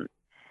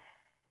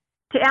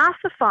to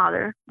ask the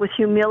Father with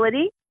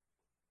humility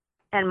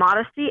and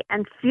modesty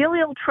and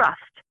filial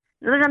trust.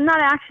 In other words, I'm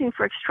not asking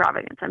for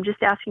extravagance. I'm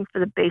just asking for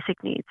the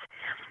basic needs.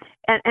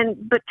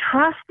 But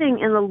trusting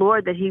in the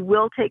Lord that He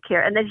will take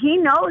care and that He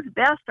knows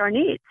best our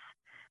needs.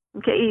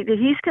 Okay, that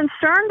He's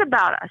concerned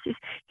about us.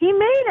 He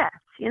made us.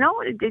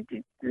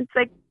 It's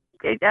like,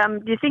 do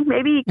you think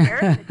maybe He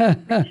cares?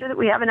 Make sure that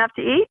we have enough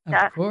to eat.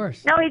 Of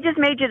course. No, He just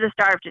made you to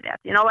starve to death.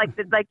 Like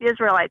the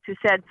Israelites who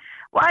said,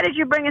 "Why did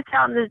you bring us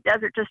out in this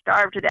desert to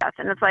starve to death?"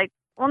 And it's like,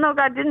 well, no,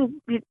 God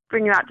didn't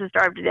bring you out to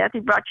starve to death. He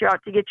brought you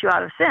out to get you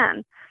out of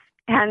sin,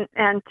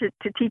 and to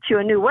teach you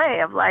a new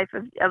way of life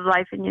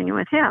in union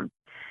with Him.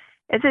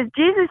 It says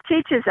Jesus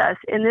teaches us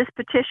in this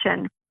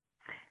petition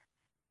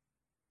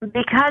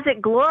because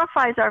it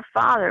glorifies our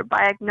Father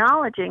by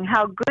acknowledging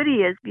how good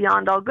He is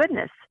beyond all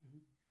goodness.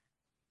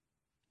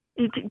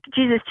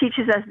 Jesus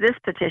teaches us this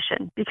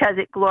petition because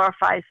it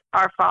glorifies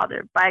our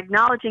Father by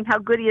acknowledging how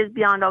good He is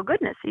beyond all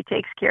goodness. He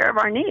takes care of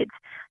our needs,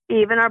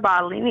 even our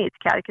bodily needs.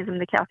 Catechism of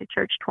the Catholic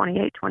Church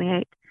 28:28.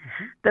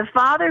 Mm-hmm. The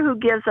Father who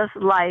gives us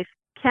life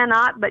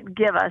cannot but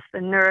give us the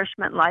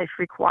nourishment life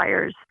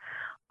requires,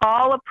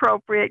 all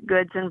appropriate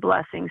goods and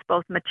blessings,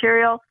 both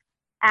material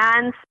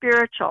and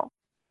spiritual.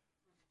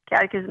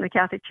 Catechism of the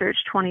Catholic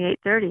Church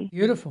 28:30.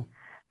 Beautiful.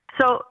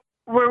 So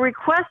we're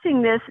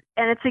requesting this,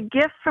 and it's a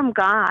gift from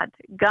God.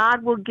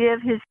 God will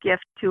give His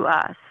gift to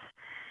us.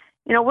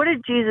 What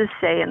did Jesus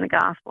say in the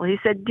gospel? He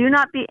said, do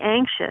not be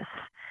anxious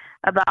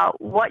about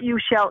what you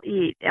shall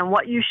eat and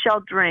what you shall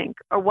drink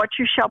or what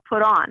you shall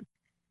put on.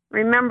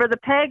 Remember, the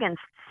pagans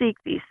seek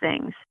these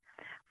things.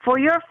 For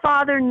your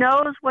Father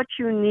knows what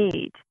you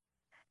need.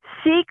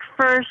 Seek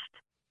first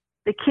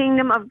the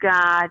kingdom of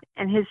God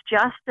and His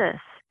justice,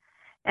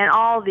 and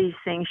all these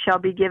things shall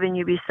be given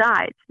you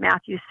besides.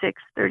 Matthew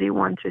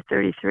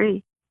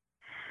 6:31-33.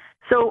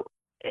 So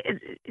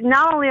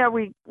not only are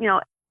we,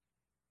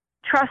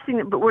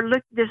 trusting, but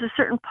there's a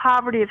certain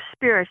poverty of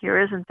spirit here,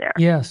 isn't there?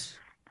 Yes.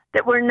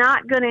 That we're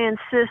not going to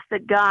insist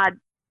that God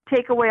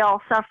take away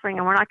all suffering,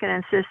 and we're not going to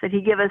insist that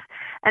He give us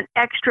an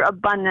extra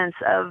abundance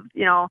of,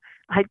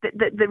 like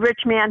the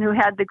rich man who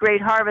had the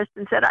great harvest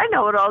and said, I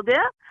know what I'll do.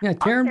 Yeah,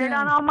 tear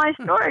down all my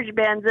storage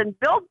bins and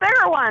build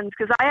bigger ones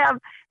because I'm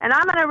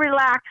going to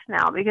relax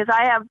now because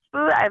I have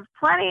food, I have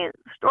plenty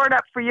stored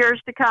up for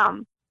years to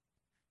come.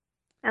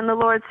 And the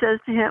Lord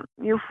says to him,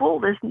 you fool,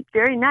 this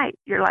very night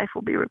your life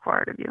will be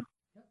required of you.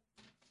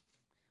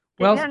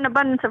 Well, if you had an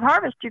abundance of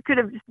harvest, you could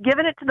have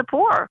given it to the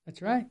poor.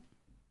 That's right.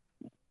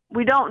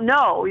 We don't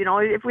know.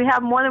 If we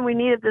have more than we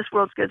need of this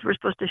world's goods, we're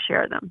supposed to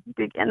share them.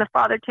 And the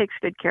Father takes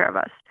good care of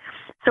us.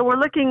 So we're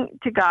looking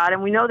to God,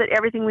 and we know that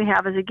everything we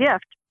have is a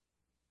gift.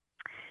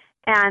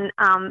 And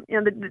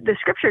the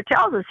scripture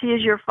tells us He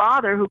is your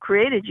Father who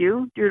created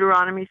you,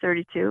 Deuteronomy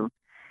 32.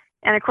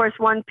 And of course,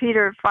 1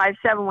 Peter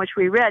 5:7, which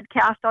we read,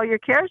 cast all your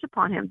cares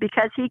upon Him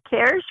because He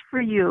cares for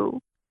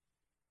you.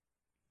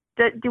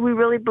 Do we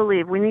really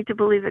believe? We need to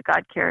believe that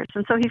God cares.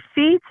 And so He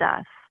feeds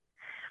us.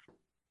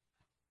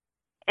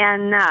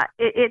 And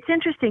it's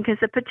interesting because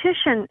the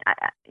petition,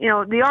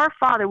 the Our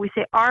Father, we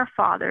say Our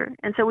Father.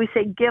 And so we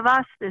say, give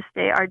us this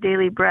day our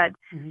daily bread.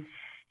 Mm-hmm.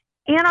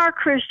 In our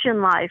Christian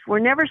life, we're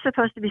never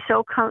supposed to be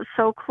so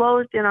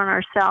closed in on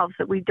ourselves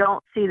that we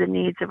don't see the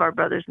needs of our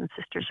brothers and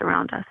sisters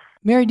around us.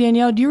 Mary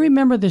Danielle, do you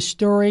remember the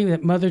story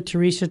that Mother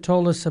Teresa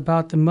told us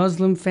about the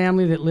Muslim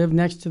family that lived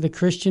next to the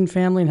Christian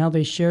family and how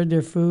they shared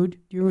their food?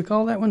 Do you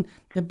recall that one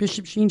that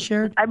Bishop Sheen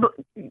shared?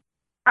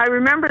 I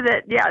remember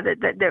that. Yeah,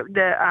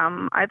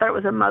 I thought it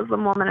was a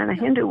Muslim woman and a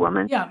Hindu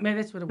woman. Yeah, man,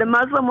 that's what it was. The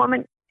Muslim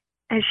woman,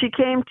 and she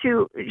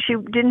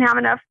didn't have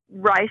enough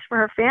rice for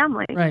her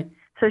family. Right.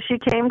 So she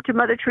came to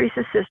Mother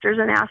Teresa's sisters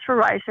and asked for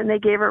rice, and they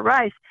gave her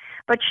rice.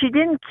 But she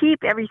didn't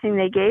keep everything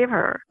they gave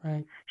her.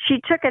 Right.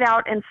 She took it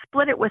out and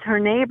split it with her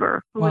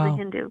neighbor, who was a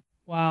Hindu.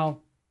 Wow.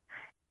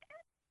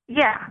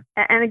 Yeah.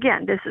 And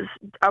again,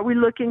 are we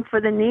looking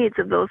for the needs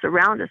of those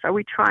around us? Are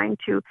we trying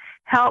to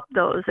help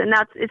those? And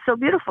it's so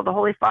beautiful. The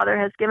Holy Father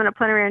has given a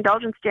plenary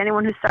indulgence to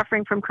anyone who's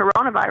suffering from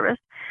coronavirus.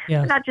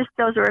 Yes. Not just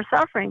those who are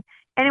suffering,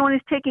 anyone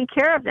who's taking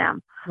care of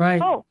them.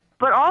 Right. Oh,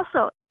 but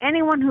also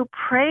anyone who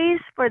prays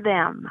for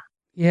them.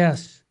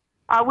 Yes.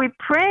 Are we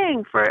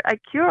praying for a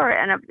cure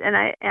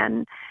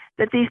and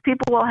that these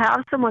people will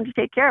have someone to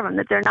take care of them,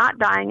 that they're not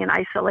dying in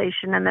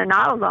isolation and they're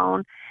not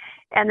alone,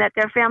 and that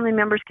their family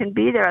members can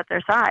be there at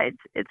their sides?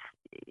 It's,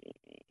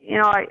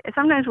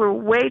 sometimes we're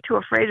way too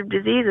afraid of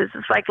diseases.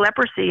 It's like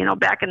leprosy.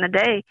 Back in the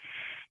day,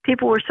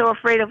 people were so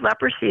afraid of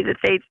leprosy that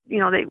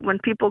when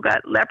people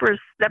got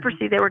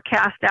leprosy, they were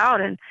cast out.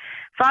 And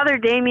Father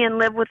Damien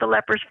lived with the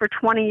lepers for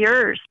 20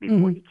 years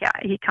before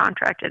he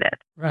contracted it.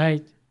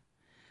 Right.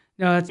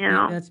 No,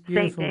 that's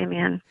beautiful. Saint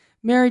Damien.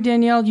 Mary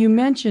Danielle, you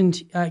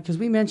mentioned, because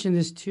we mentioned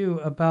this too,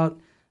 about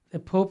the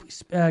Pope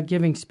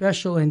giving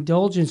special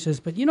indulgences.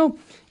 But,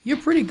 you're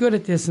pretty good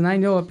at this, and I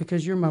know it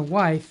because you're my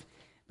wife.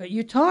 But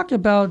you talked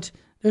about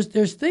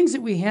there's things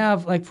that we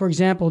have, like, for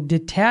example,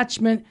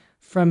 detachment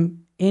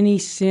from any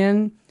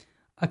sin.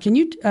 Can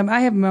you? I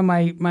have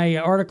my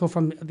article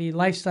from the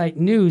LifeSite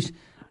News.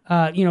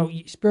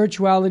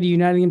 Spirituality,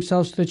 uniting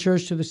themselves to the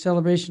church, to the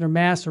celebration of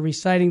Mass, or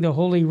reciting the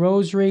Holy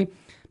Rosary,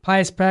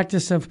 pious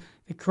practice of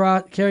the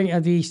cross, carrying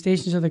the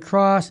Stations of the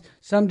Cross,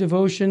 some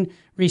devotion,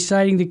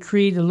 reciting the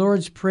Creed, the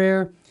Lord's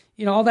Prayer.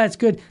 All that's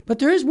good. But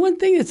there is one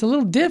thing that's a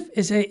little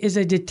is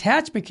a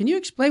detachment. Can you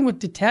explain what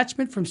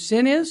detachment from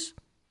sin is?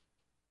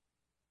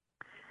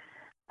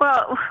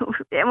 Well,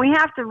 and we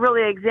have to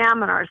really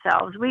examine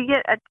ourselves.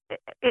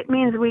 It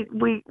means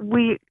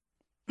we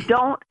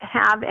don't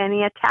have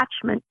any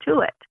attachment to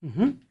it.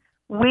 Mm-hmm.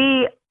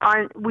 We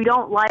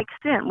don't like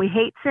sin. We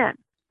hate sin.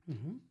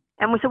 Mm-hmm.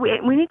 And so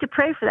we need to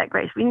pray for that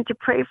grace. We need to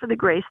pray for the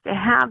grace to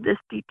have this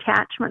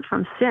detachment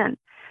from sin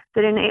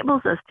that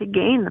enables us to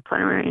gain the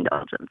plenary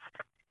indulgence.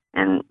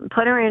 And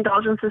plenary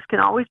indulgences can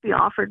always be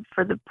offered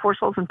for the poor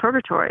souls in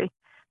purgatory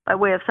by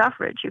way of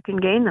suffrage. You can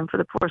gain them for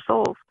the poor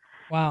souls.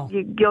 Wow.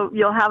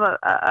 You'll have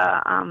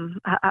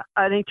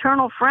an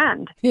eternal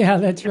friend. Yeah,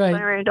 that's right.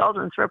 Plenary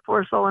indulgence for a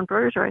poor soul in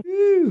purgatory.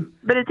 Woo.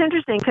 But it's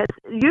interesting because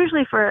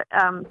usually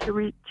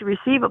to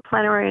receive a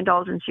plenary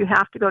indulgence, you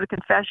have to go to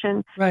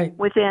confession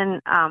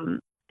within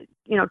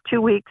 2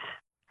 weeks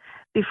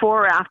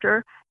before or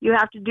after. You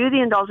have to do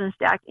the indulgence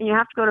act, and you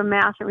have to go to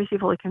Mass and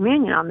receive Holy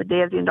Communion on the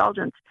day of the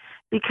indulgence.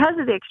 Because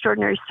of the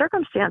extraordinary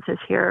circumstances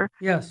here,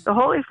 yes, the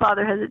Holy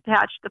Father has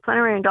attached the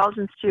plenary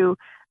indulgence to,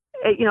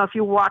 if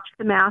you watch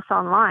the Mass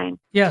online.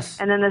 Yes.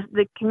 And then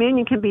the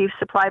communion can be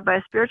supplied by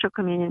a spiritual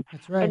communion.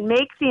 That's right. And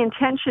make the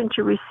intention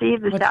to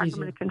receive the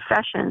sacrament of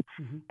confession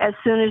as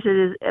soon as it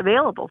is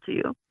available to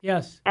you.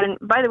 Yes. And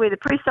by the way, the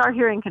priests are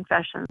hearing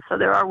confession, so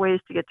there are ways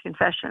to get to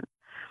confession.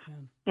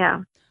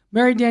 Yeah.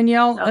 Mary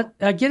Danielle,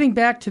 getting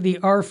back to the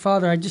Our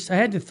Father, I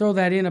had to throw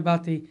that in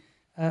about the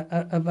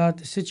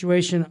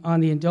situation on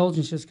the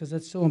indulgences because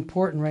that's so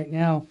important right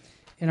now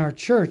in our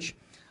church.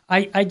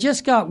 I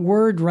just got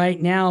word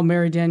right now,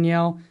 Mary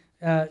Danielle,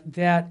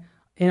 that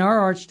in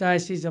our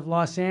Archdiocese of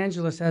Los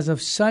Angeles, as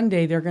of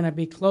Sunday, they're going to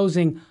be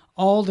closing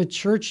all the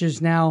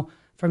churches now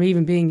from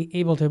even being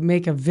able to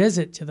make a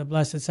visit to the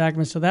Blessed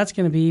Sacrament. So that's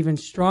going to be even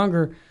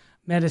stronger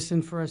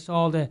medicine for us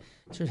all to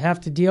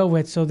have to deal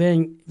with. So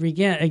then,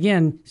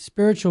 again,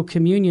 spiritual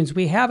communions.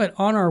 We have it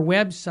on our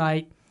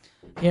website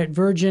at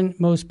Virgin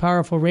Most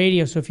Powerful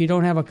Radio. So if you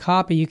don't have a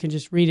copy, you can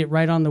just read it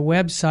right on the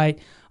website.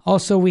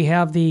 Also, we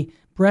have the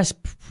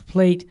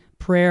breastplate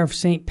prayer of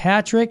St.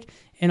 Patrick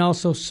and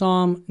also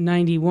Psalm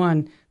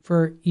 91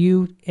 for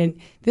you. And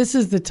this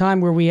is the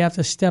time where we have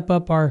to step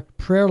up our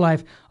prayer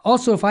life.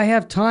 Also, if I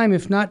have time,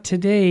 if not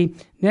today,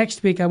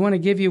 next week, I want to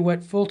give you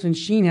what Fulton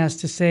Sheen has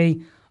to say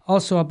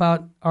also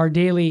about our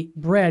daily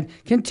bread.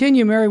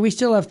 Continue, Mary. We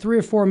still have 3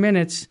 or 4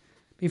 minutes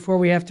before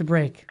we have to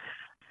break.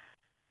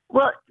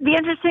 Well, the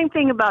interesting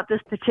thing about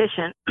this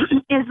petition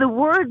is the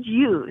words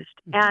used,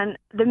 and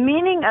the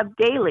meaning of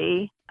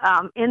daily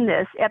in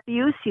this,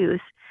 epiousios,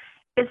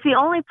 it's the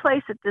only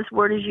place that this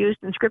word is used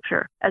in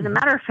Scripture. As a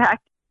matter of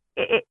fact,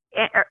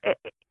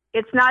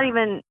 it's not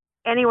even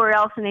anywhere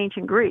else in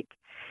ancient Greek.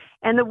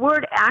 And the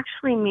word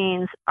actually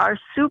means our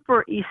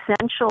super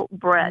essential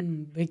bread.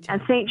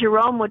 And St.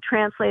 Jerome would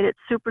translate it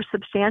super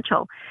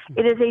substantial.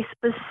 It is a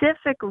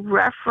specific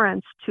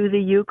reference to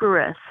the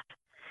Eucharist,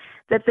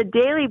 that the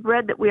daily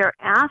bread that we are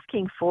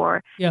asking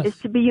for is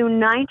to be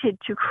united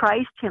to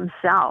Christ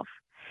himself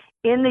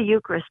in the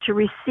Eucharist, to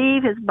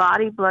receive his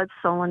body, blood,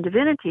 soul, and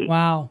divinity.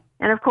 Wow.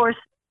 And of course,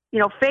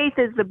 faith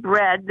is the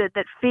bread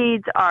that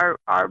feeds our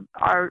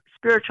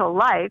spiritual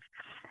life.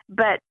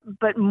 But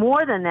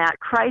more than that,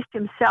 Christ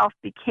himself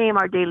became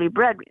our daily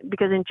bread,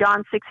 because in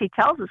John 6 he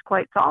tells us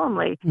quite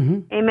solemnly,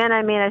 Amen,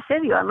 I say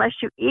to you,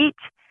 unless you eat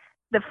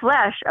the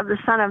flesh of the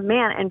Son of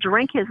Man and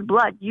drink his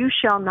blood, you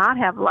shall not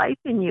have life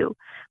in you.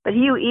 But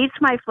he who eats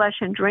my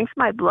flesh and drinks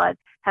my blood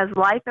has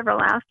life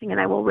everlasting,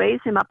 and I will raise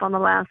him up on the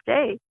last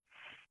day.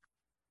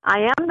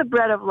 I am the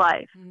bread of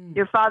life.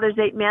 Your fathers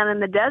ate manna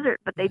in the desert,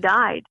 but they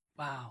died.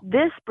 Wow.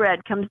 This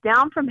bread comes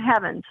down from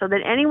heaven so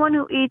that anyone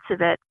who eats of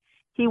it,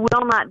 he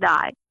will not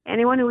die.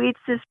 Anyone who eats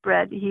this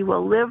bread, he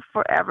will live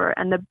forever.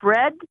 And the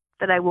bread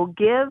that I will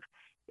give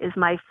is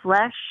my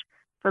flesh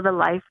for the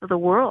life of the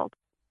world.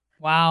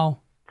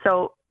 Wow.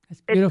 So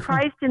it's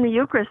Christ in the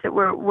Eucharist that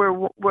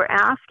we're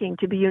asking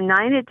to be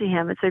united to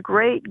him. It's a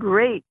great,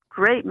 great,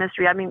 great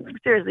mystery. I mean,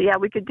 seriously,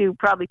 we could do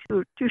probably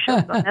two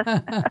shows on this.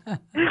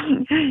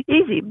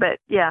 Easy, but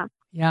yeah.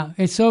 Yeah,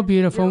 it's so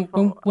beautiful.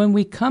 When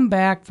we come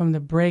back from the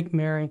break,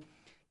 Mary,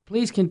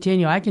 please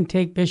continue. I can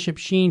take Bishop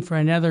Sheen for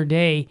another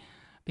day,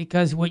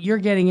 because what you're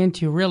getting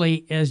into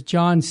really is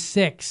John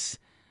 6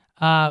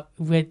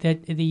 with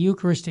the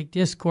Eucharistic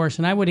discourse.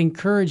 And I would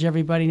encourage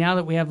everybody, now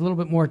that we have a little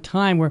bit more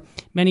time, where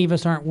many of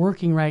us aren't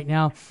working right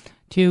now,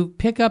 to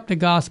pick up the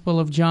Gospel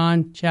of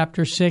John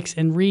chapter 6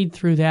 and read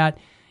through that.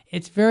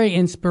 It's very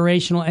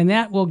inspirational, and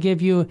that will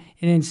give you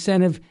an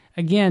incentive,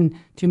 again,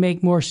 to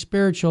make more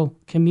spiritual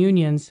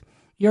communions.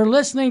 You're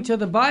listening to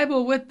the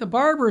Bible with the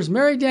Barbers.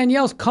 Mary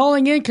Danielle's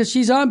calling in because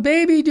she's on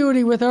baby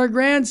duty with our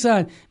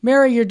grandson.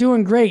 Mary, you're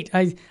doing great.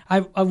 I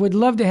would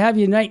love to have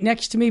you right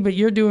next to me, but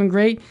you're doing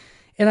great.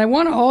 And I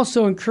want to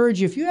also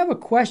encourage you, if you have a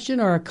question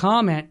or a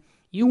comment,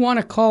 you want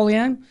to call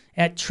in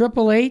at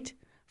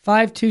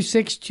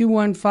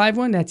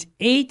 888-526-2151. That's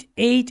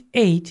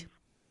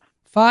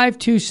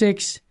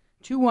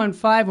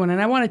 888-526-2151. And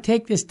I want to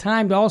take this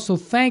time to also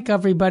thank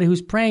everybody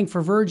who's praying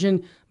for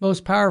Virgin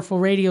Most Powerful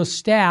Radio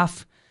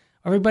staff.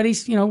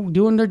 Everybody's,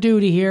 doing their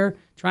duty here,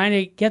 trying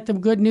to get the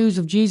good news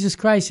of Jesus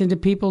Christ into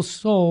people's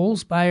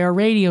souls by our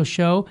radio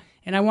show.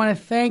 And I want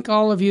to thank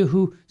all of you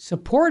who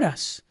support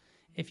us.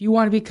 If you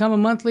want to become a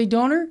monthly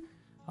donor,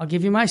 I'll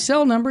give you my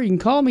cell number. You can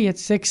call me at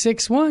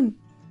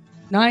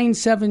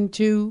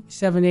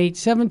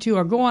 661-972-7872,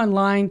 or go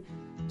online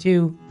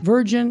to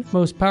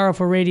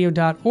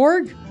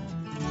virginmostpowerfulradio.org.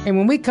 And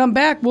when we come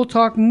back, we'll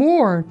talk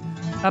more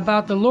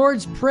about the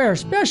Lord's Prayer,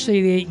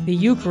 especially the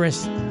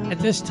Eucharist. At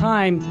this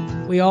time,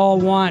 we all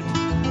want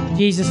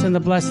Jesus in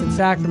the Blessed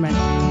Sacrament.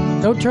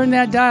 Don't turn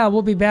that dial.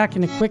 We'll be back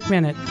in a quick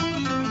minute.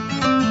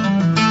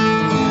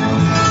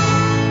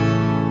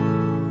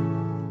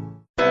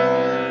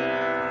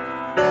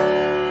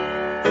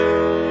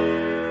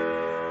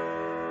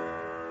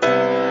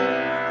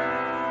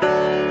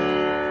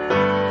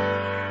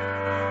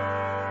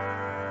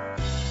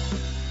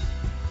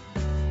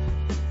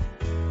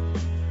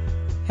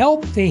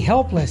 Help the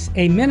Helpless,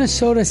 a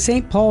Minnesota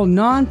St. Paul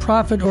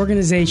nonprofit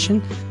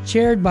organization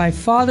chaired by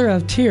Father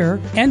of Tyr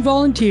and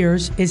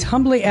volunteers, is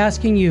humbly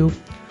asking you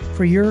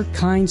for your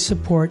kind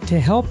support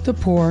to help the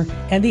poor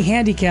and the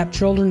handicapped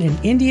children in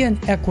India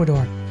and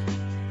Ecuador.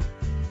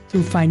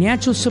 Through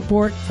financial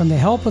support from the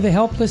Help of the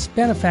Helpless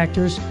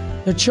benefactors,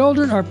 the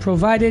children are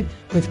provided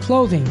with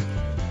clothing,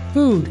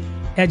 food,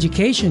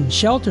 education,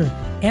 shelter,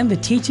 and the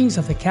teachings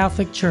of the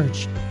Catholic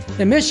Church.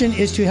 The mission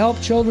is to help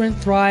children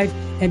thrive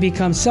and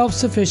become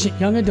self-sufficient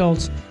young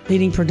adults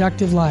leading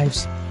productive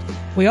lives.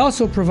 We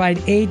also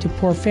provide aid to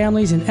poor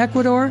families in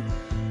Ecuador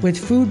with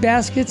food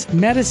baskets,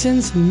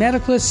 medicines,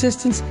 medical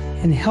assistance,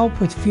 and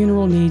help with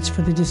funeral needs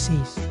for the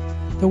deceased.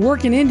 The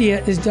work in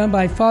India is done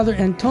by Father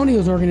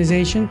Antonio's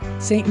organization,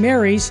 St.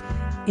 Mary's.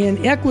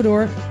 In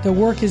Ecuador, the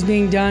work is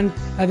being done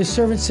by the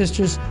Servant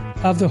Sisters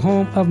of the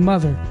Home of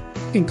Mother.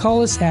 You can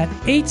call us at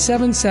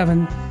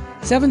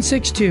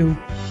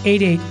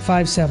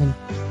 877-762-8857.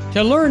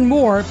 To learn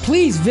more,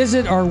 please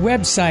visit our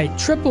website,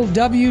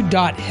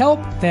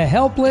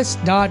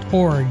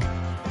 www.helpthehelpless.org.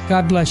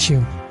 God bless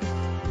you.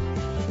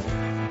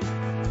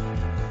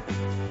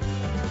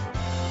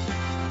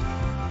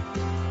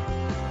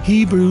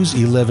 Hebrews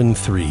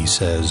 11:3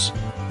 says,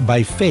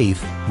 "By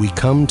faith we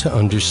come to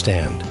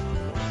understand."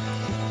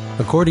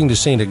 According to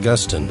St.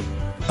 Augustine,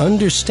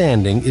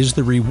 understanding is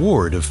the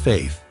reward of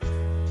faith.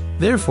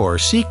 Therefore,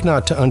 seek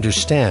not to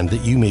understand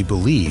that you may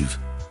believe,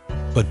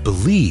 but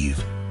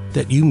believe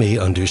that you may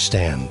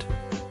understand.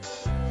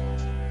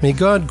 May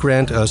God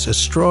grant us a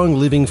strong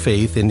living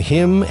faith in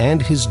Him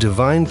and His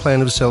divine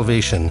plan of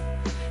salvation,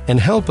 and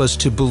help us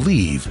to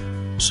believe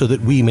so that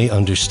we may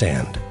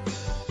understand.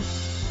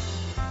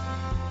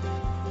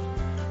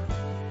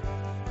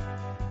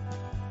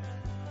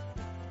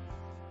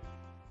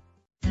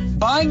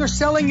 Buying or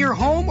selling your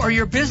home or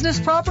your business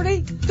property?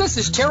 This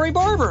is Terry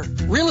Barber.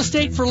 Real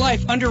Estate for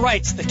Life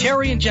underwrites the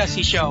Terry and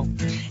Jesse Show.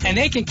 And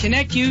they can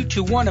connect you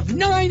to one of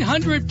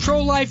 900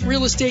 pro-life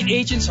real estate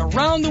agents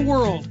around the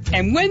world.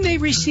 And when they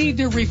receive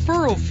their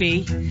referral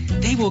fee,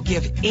 they will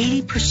give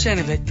 80%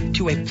 of it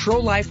to a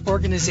pro-life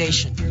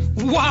organization.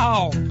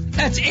 Wow!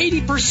 That's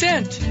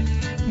 80%!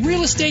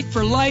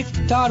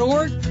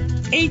 realestateforlife.org,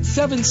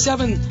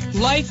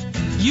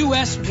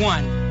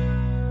 877-LIFE-US1.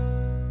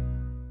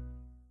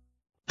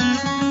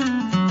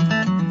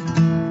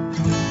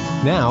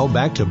 Now,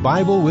 back to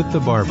Bible with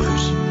the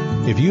Barbers.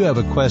 If you have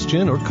a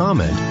question or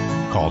comment,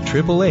 call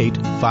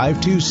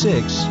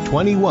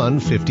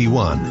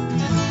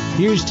 888-526-2151.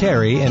 Here's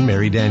Terry and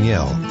Mary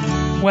Danielle.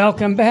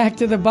 Welcome back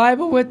to the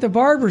Bible with the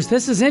Barbers.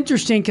 This is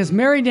interesting because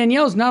Mary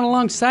Danielle's not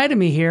alongside of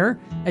me here,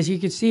 as you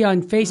can see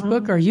on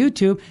Facebook or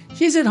YouTube.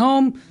 She's at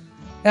home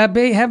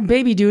having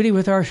baby duty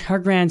with our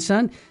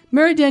grandson.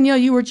 Mary Danielle,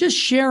 you were just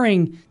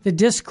sharing the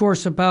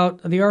discourse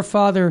about the Our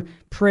Father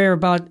prayer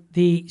about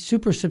the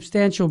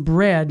supersubstantial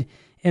bread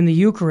in the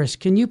Eucharist.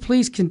 Can you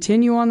please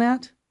continue on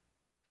that?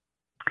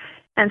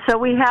 And so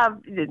we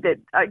have,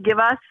 give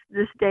us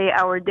this day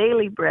our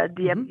daily bread,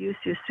 the use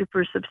is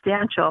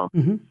supersubstantial.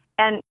 Mm-hmm.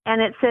 And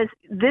it says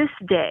this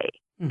day.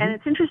 Mm-hmm. And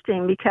it's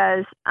interesting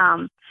because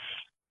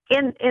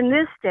in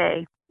this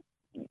day,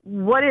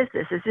 what is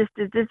this?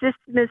 Does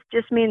this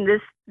just mean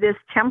this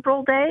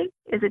temporal day?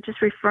 Is it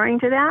just referring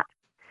to that?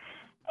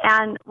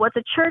 And what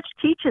the church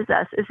teaches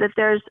us is that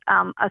there's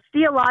a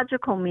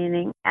theological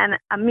meaning, and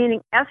a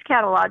meaning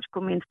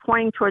eschatological means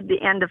pointing toward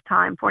the end of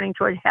time, pointing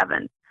toward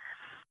heaven.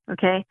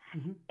 Okay?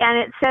 Mm-hmm. And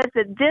it says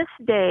that this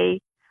day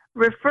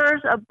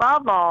refers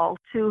above all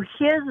to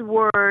His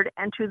word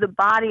and to the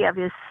body of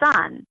His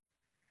Son.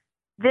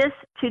 This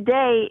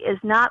today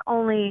is not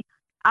only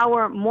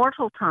our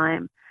mortal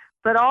time,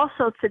 but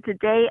also to the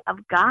day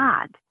of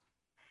God.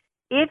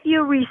 If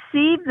you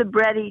receive the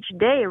bread each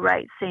day,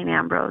 writes St.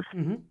 Ambrose,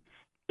 mm-hmm.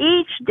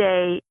 each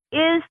day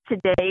is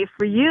today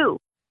for you.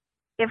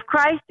 If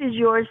Christ is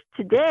yours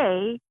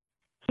today,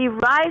 He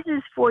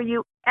rises for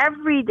you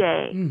every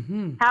day.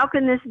 Mm-hmm. How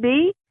can this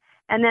be?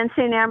 And then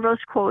St.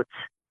 Ambrose quotes,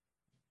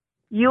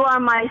 "You are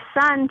my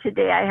son,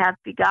 today I have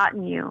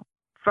begotten you,"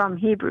 from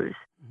Hebrews.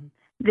 Mm-hmm.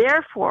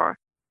 Therefore,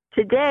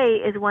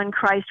 today is when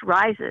Christ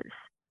rises.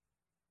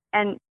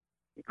 And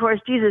of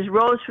course, Jesus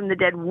rose from the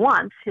dead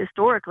once,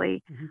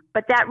 historically, mm-hmm.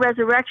 but that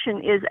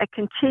resurrection is a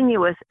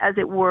continuous, as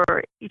it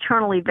were,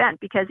 eternal event,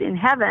 because in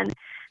heaven,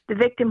 the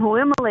victim who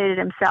immolated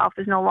himself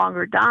is no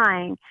longer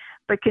dying,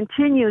 but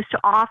continues to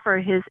offer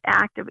his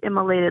act of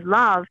immolated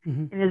love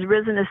mm-hmm. in his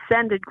risen,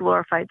 ascended,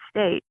 glorified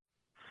state.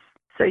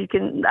 So you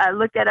can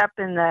look that up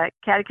in the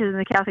Catechism of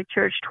the Catholic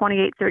Church,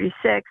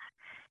 2836,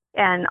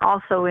 and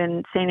also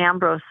in St.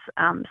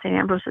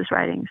 Ambrose's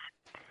writings.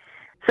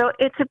 So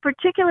it's a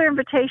particular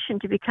invitation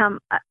to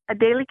become a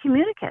daily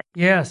communicant.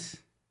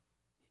 Yes,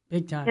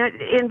 big time. You know,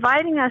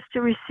 inviting us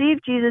to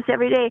receive Jesus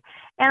every day,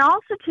 and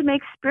also to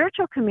make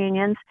spiritual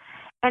communions.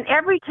 And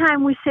every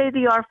time we say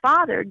the Our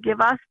Father, give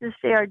us this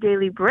day our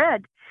daily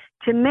bread,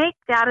 to make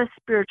that a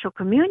spiritual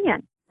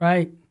communion.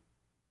 Right.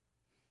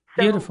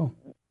 So beautiful.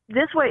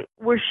 This way,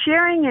 we're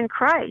sharing in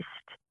Christ.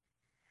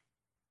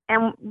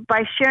 And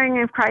by sharing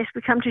in Christ,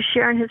 we come to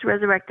share in His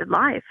resurrected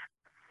life.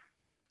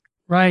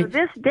 Right. So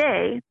this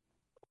day,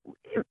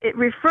 it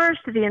refers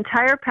to the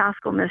entire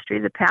Paschal mystery,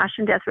 the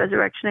passion, death,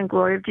 resurrection, and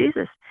glory of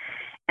Jesus.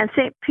 And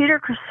St. Peter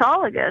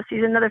Chrysologus,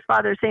 he's another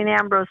father. St.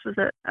 Ambrose was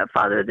a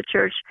father of the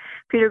church.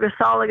 Peter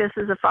Chrysologus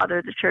is a father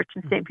of the church.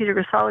 And St. Peter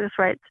Chrysologus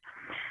writes,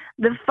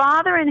 "The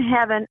Father in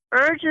heaven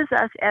urges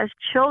us as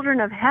children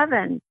of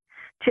heaven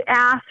to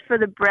ask for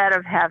the bread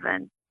of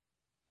heaven.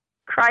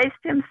 Christ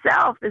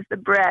Himself is the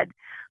bread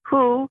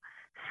who,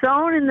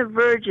 sown in the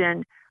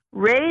Virgin,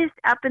 raised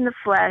up in the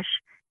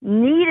flesh,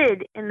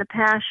 kneaded in the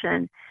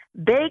passion,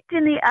 baked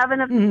in the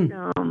oven of the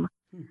tomb,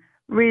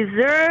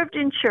 reserved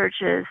in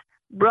churches,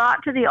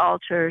 brought to the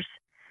altars,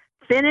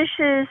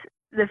 furnishes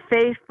the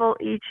faithful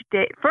each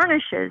day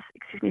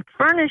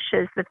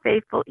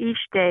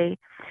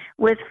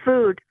with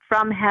food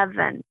from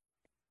heaven."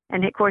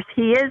 And of course,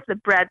 He is the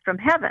bread from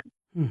heaven.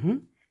 Mm-hmm.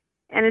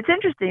 And it's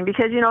interesting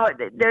because, you know,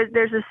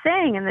 there's a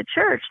saying in the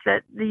church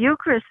that the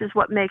Eucharist is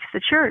what makes the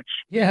church.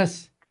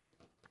 Yes.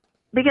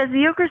 Because the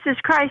Eucharist is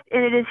Christ,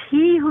 and it is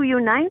He who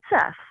unites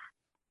us.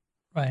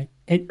 Right.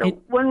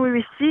 When we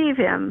receive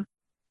Him,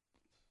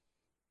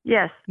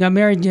 yes. Now,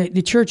 Mary,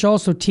 the Church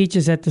also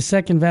teaches at the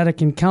Second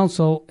Vatican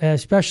Council,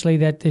 especially,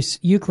 that this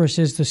Eucharist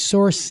is the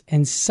source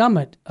and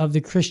summit of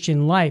the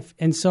Christian life.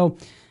 And so,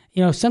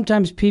 you know,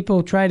 sometimes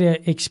people try to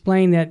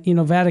explain that, you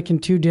know, Vatican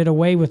II did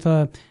away with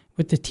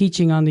the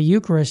teaching on the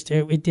Eucharist.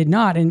 It did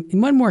not. And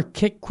one more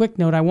quick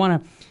note, I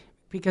want to,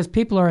 because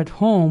people are at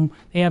home,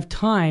 they have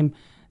time.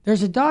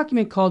 there's a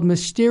document called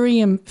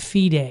Mysterium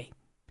Fidei,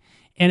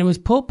 and it was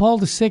Pope Paul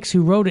VI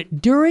who wrote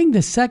it during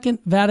the Second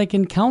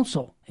Vatican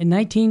Council in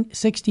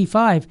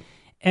 1965,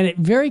 and it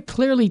very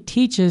clearly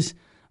teaches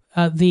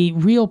the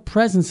real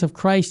presence of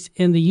Christ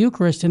in the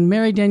Eucharist. And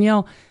Mary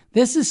Danielle,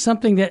 this is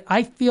something that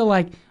I feel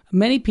like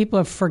many people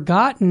have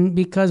forgotten,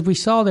 because we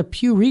saw the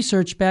Pew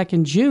Research back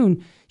in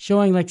June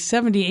showing like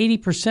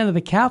 70-80% of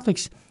the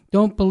Catholics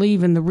don't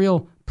believe in the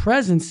real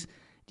presence.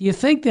 Do you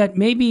think that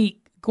maybe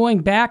going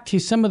back to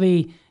some of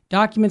the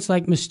documents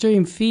like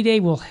Mysterium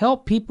Fidei will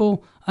help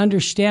people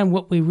understand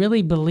what we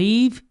really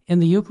believe in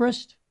the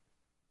Eucharist?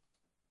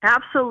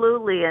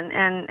 Absolutely, and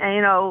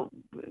you know,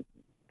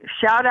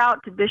 shout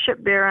out to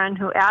Bishop Barron,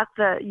 who at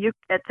the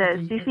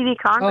CCD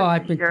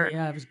Congress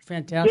it was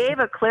fantastic, gave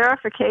a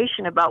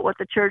clarification about what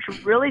the Church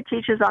really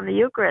teaches on the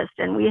Eucharist.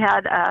 And we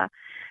had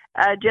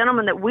a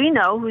gentleman that we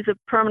know who's a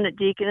permanent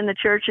deacon in the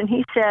Church, and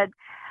he said,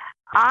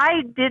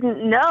 I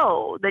didn't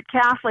know that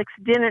Catholics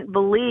didn't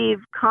believe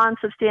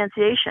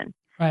consubstantiation.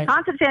 Right.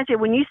 Consubstantiation,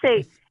 when you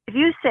say, if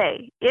you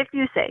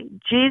say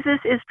Jesus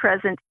is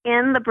present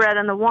in the bread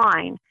and the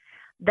wine,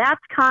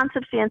 that's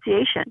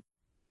consubstantiation.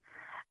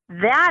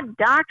 That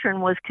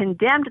doctrine was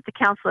condemned at the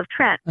Council of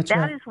Trent.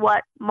 That is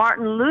what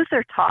Martin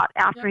Luther taught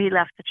after he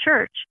left the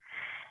Church.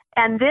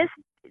 And this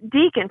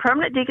deacon,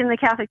 permanent deacon in the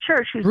Catholic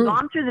Church, who's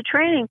gone through the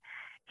training,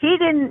 he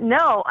didn't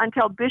know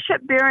until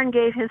Bishop Barron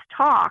gave his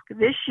talk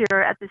this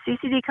year at the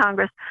CCD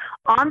Congress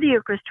on the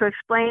Eucharist to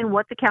explain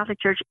what the Catholic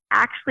Church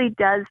actually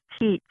does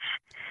teach.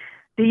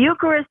 The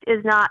Eucharist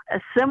is not a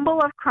symbol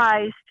of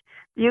Christ.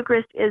 The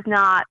Eucharist is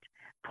not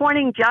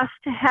pointing just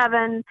to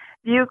heaven.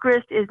 The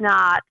Eucharist is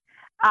not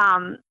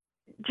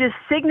just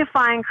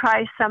signifying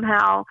Christ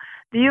somehow.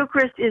 The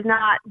Eucharist is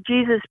not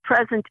Jesus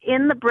present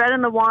in the bread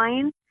and the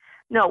wine.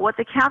 No, what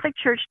the Catholic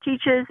Church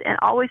teaches and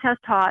always has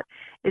taught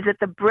is that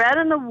the bread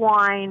and the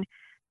wine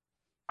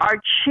are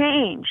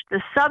changed.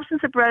 The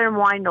substance of bread and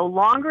wine no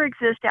longer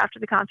exist after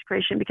the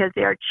consecration, because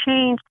they are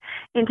changed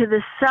into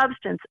the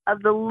substance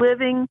of the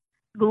living,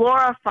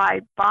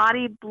 glorified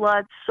body,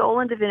 blood, soul,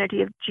 and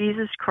divinity of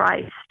Jesus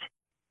Christ.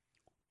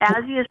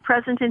 As he is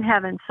present in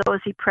heaven, so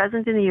is he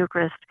present in the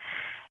Eucharist.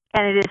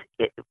 And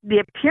the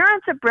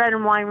appearance of bread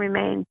and wine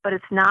remains, but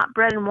it's not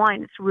bread and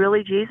wine. It's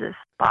really Jesus,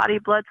 body,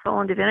 blood, soul,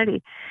 and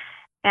divinity.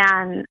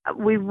 And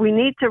we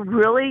need to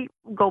really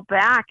go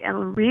back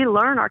and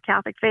relearn our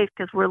Catholic faith,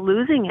 because we're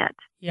losing it.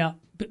 Yeah.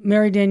 But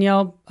Mary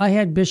Danielle, I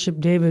had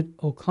Bishop David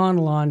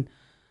O'Connell on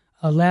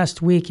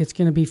last week. It's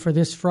going to be for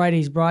this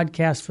Friday's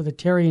broadcast for the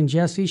Terry and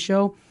Jesse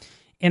show.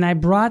 And I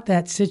brought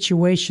that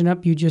situation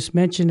up you just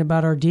mentioned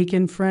about our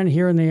deacon friend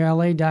here in the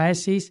LA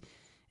Diocese.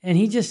 And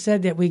he just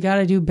said that we got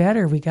to do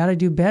better. We got to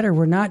do better.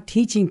 We're not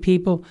teaching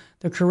people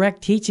the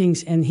correct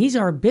teachings. And he's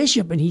our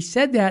bishop. And he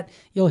said that.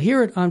 You'll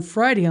hear it on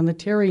Friday on the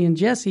Terry and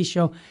Jesse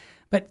show.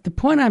 But the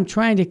point I'm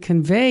trying to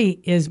convey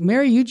is,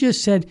 Mary, you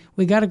just said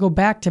we got to go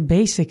back to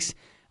basics.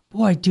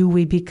 Boy, do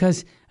we,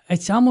 because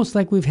it's almost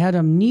like we've had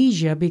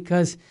amnesia,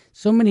 because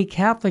so many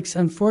Catholics,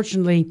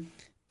 unfortunately,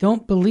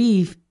 don't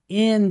believe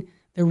in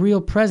the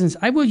real presence.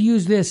 I will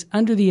use this,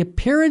 under the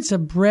appearance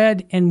of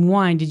bread and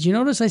wine. Did you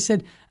notice I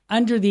said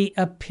under the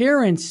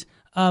appearance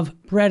of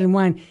bread and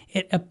wine?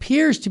 It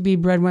appears to be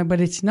bread and wine,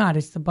 but it's not.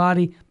 It's the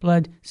body,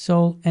 blood,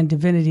 soul, and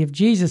divinity of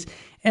Jesus.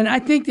 And I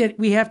think that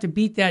we have to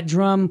beat that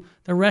drum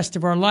the rest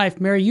of our life.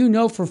 Mary, you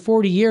know, for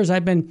 40 years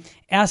I've been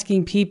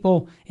asking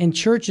people in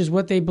churches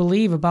what they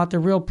believe about the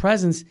real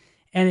presence,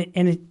 and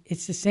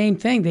it's the same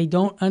thing. They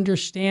don't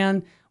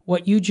understand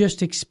what you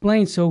just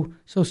explained so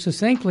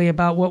succinctly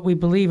about what we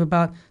believe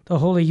about the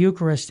Holy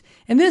Eucharist.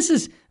 And this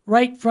is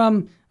right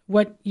from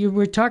what you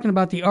were talking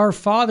about, the Our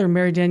Father,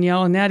 Mary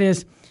Danielle, and that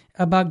is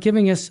about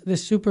giving us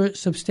this super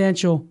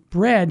substantial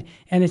bread,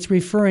 and it's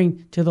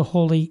referring to the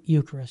Holy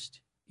Eucharist.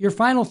 Your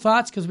final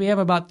thoughts, because we have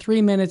about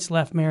 3 minutes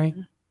left, Mary.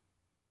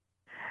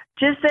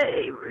 Just that,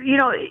 you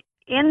know,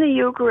 in the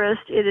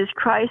Eucharist, it is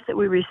Christ that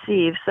we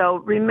receive. So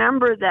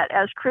remember that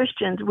as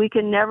Christians, we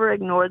can never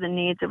ignore the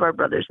needs of our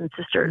brothers and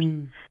sisters,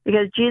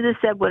 because Jesus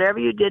said, whatever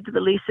you did to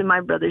the least of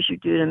my brothers, you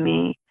do to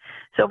me.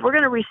 So if we're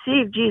going to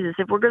receive Jesus,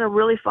 if we're going to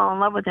really fall in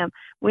love with him,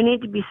 we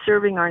need to be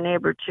serving our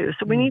neighbor too.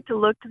 So we need to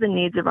look to the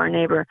needs of our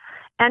neighbor,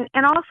 and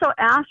also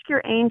ask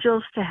your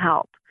angels to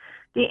help.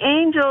 The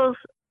angels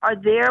are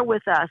there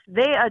with us.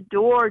 They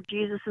adore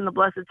Jesus in the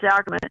Blessed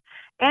Sacrament.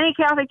 Any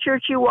Catholic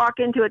church you walk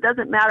into, it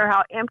doesn't matter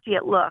how empty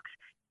it looks.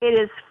 It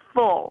is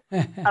full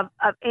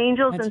of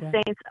angels and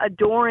saints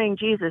adoring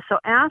Jesus. So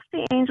ask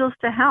the angels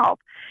to help.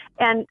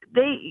 And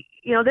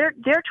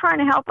they're trying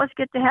to help us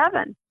get to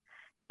heaven.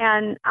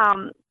 And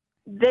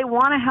they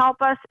want to help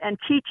us and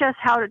teach us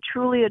how to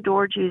truly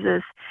adore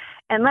Jesus.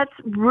 And let's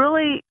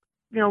really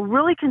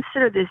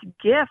consider this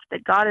gift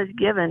that God has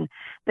given,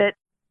 that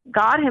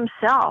God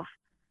himself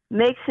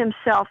makes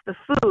himself the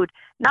food,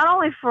 not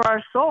only for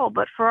our soul,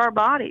 but for our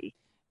body.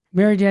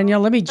 Mary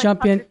Danielle, let me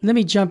jump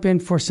in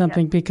for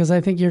something, because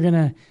I think you're going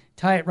to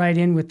tie it right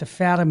in with the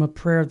Fatima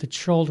prayer of the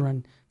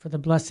children for the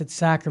Blessed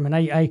Sacrament.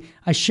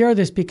 I share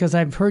this because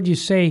I've heard you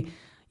say,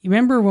 you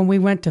remember when we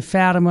went to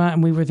Fatima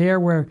and we were there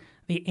where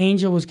the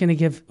angel was going to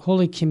give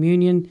Holy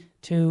Communion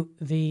to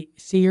the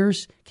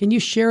seers. Can you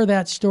share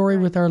that story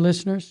with our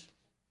listeners?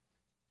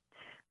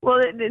 Well,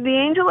 the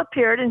angel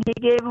appeared and he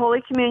gave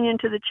Holy Communion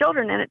to the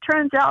children, and it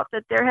turns out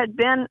that there had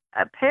been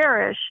a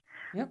parish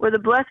where the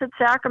Blessed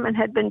Sacrament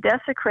had been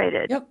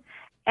desecrated. Yep.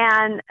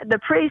 And the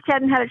priest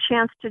hadn't had a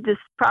chance to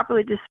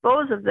properly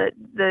dispose of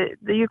the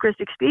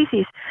Eucharistic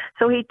species.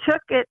 So he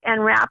took it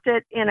and wrapped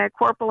it in a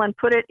corporal and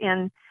put it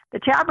in the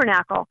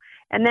tabernacle.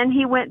 And then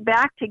he went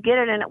back to get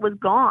it, and it was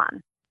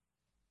gone.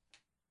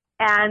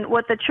 And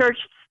what the church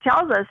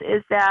tells us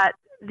is that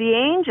the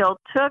angel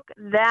took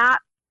that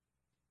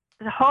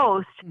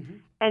host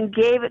and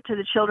gave it to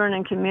the children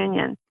in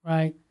communion.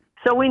 Right.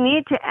 So we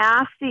need to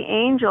ask the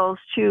angels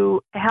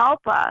to help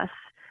us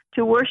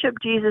to worship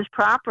Jesus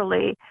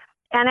properly,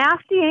 and ask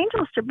the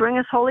angels to bring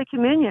us Holy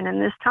Communion in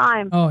this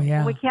time. Oh,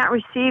 yeah. We can't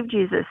receive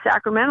Jesus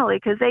sacramentally,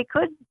 because they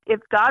could, if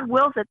God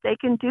wills it, they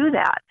can do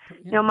that. Yeah.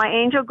 You know, my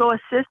angel, go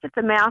assist at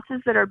the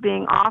masses that are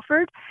being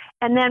offered,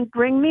 and then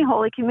bring me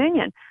Holy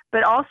Communion.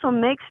 But also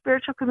make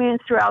spiritual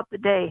communions throughout the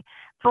day.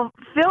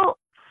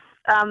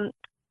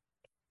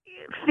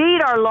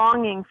 Feed our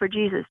longing for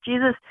Jesus.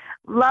 Jesus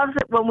loves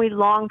it when we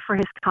long for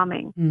his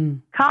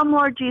coming. Come,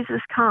 Lord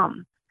Jesus,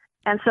 come.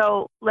 And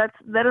so let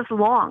us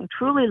long,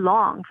 truly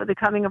long for the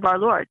coming of our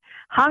Lord.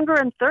 Hunger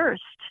and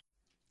thirst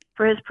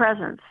for his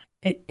presence.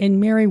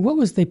 And Mary, what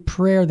was the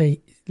prayer the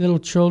little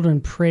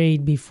children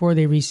prayed before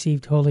they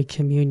received Holy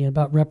Communion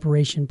about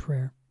reparation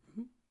prayer?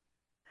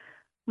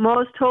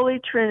 Most Holy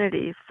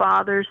Trinity,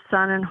 Father,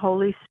 Son, and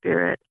Holy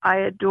Spirit, I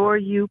adore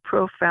you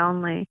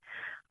profoundly.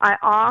 I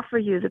offer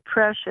you the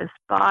precious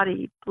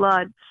body,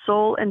 blood,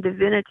 soul, and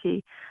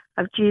divinity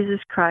of Jesus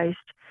Christ,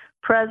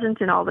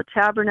 present in all the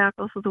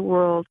tabernacles of the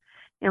world,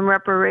 in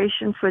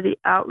reparation for the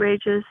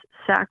outrages,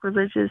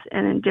 sacrileges,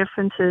 and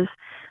indifferences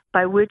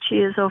by which he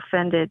is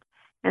offended,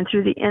 and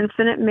through the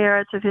infinite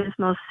merits of his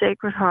most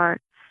sacred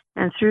heart,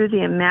 and through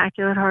the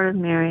Immaculate Heart of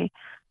Mary,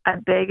 I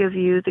beg of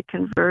you the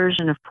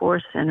conversion of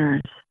poor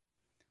sinners.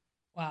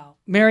 Wow.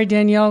 Mary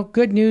Danielle,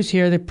 good news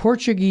here. The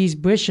Portuguese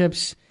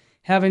bishops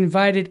have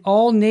invited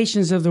all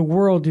nations of the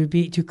world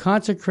to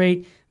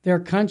consecrate their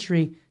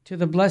country to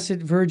the Blessed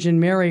Virgin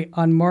Mary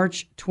on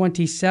March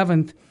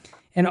 27th.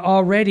 And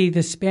already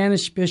the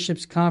Spanish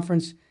Bishops'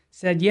 Conference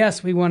said,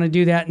 yes, we want to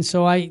do that. And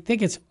so I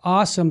think it's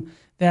awesome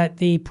that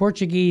the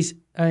Portuguese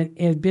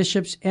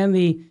bishops and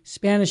the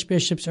Spanish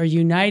bishops are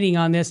uniting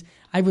on this.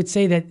 I would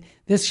say that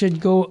this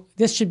should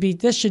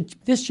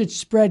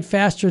spread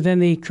faster than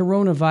the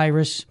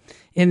coronavirus,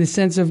 in the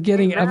sense of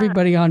getting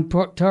everybody on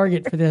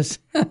target for this.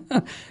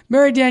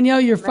 Mary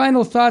Danielle, your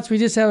final thoughts. We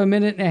just have a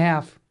minute and a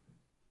half.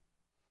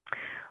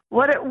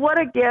 What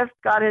a gift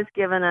God has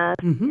given us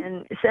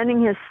in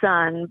sending his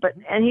son.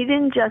 And he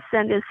didn't just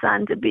send his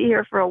son to be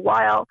here for a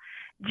while.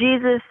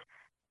 Jesus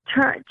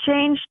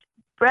changed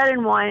bread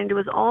and wine into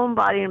his own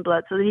body and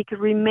blood so that he could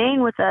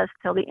remain with us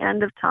till the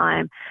end of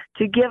time,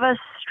 to give us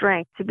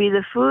strength, to be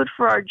the food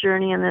for our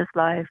journey in this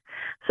life.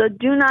 So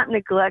do not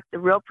neglect the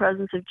real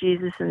presence of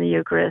Jesus in the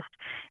Eucharist.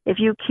 If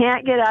you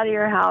can't get out of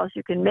your house,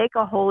 you can make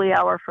a holy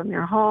hour from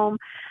your home,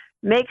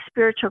 make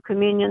spiritual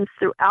communions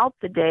throughout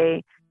the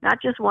day,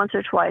 not just once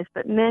or twice,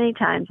 but many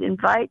times.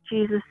 Invite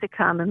Jesus to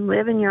come and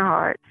live in your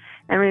heart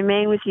and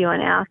remain with you,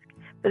 and ask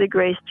for the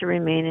grace to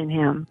remain in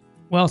him.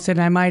 Well said.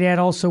 I might add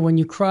also, when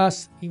you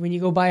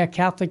go by a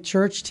Catholic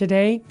church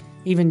today,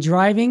 even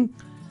driving,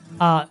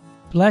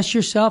 bless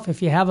yourself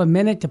if you have a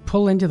minute to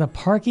pull into the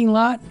parking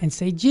lot and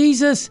say,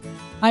 Jesus,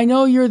 I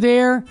know you're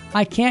there.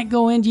 I can't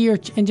go into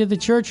the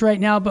church right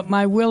now, but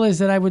my will is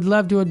that I would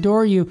love to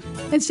adore you.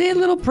 And say a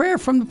little prayer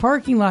from the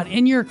parking lot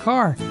in your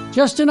car.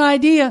 Just an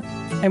idea.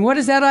 And what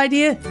is that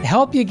idea?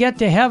 Help you get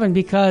to heaven,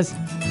 because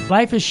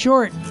life is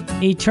short.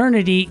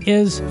 Eternity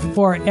is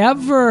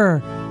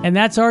forever. And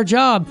that's our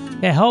job,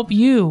 to help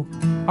you,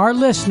 our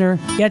listener,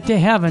 get to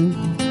heaven.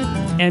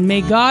 And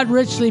may God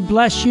richly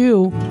bless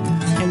you.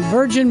 And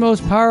Virgin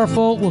Most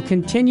Powerful will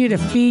continue to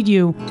feed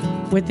you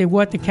with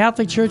what the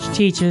Catholic Church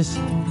teaches,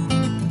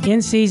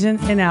 in season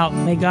and out.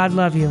 May God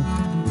love you.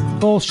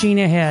 Full sheen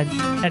ahead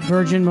at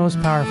Virgin Most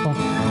Powerful.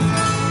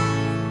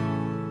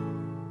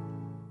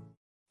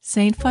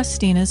 Saint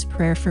Faustina's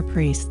Prayer for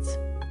Priests.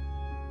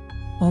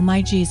 O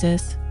my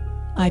Jesus,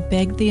 I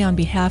beg thee on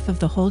behalf of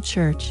the whole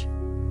Church,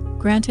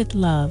 grant it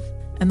love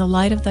and the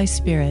light of thy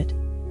Spirit,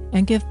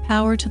 and give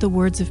power to the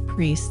words of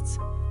priests,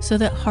 so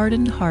that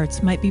hardened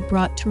hearts might be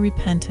brought to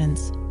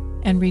repentance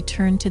and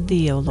return to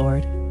thee, O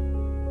Lord.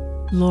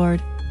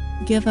 Lord,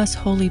 give us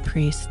holy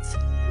priests.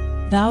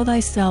 Thou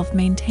thyself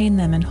maintain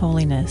them in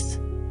holiness.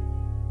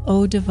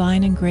 O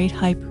divine and great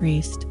High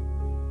Priest,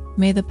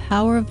 may the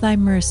power of thy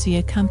mercy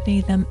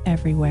accompany them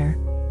everywhere,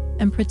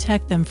 and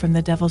protect them from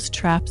the devil's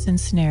traps and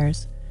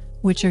snares,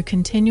 which are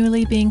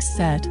continually being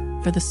set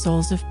for the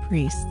souls of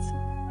priests.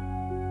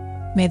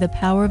 May the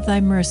power of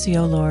thy mercy,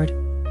 O Lord,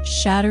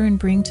 shatter and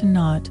bring to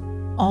naught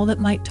all that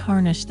might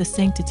tarnish the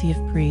sanctity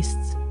of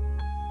priests.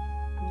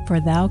 For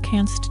thou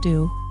canst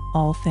do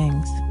all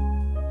things.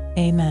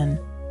 Amen.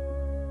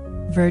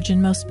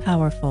 Virgin Most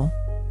Powerful,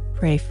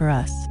 pray for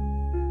us.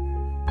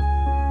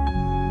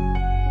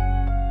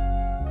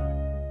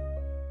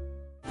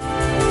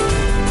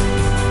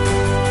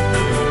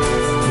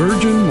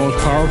 Virgin Most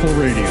Powerful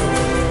Radio,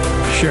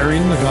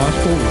 sharing the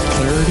gospel with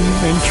clarity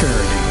and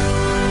charity.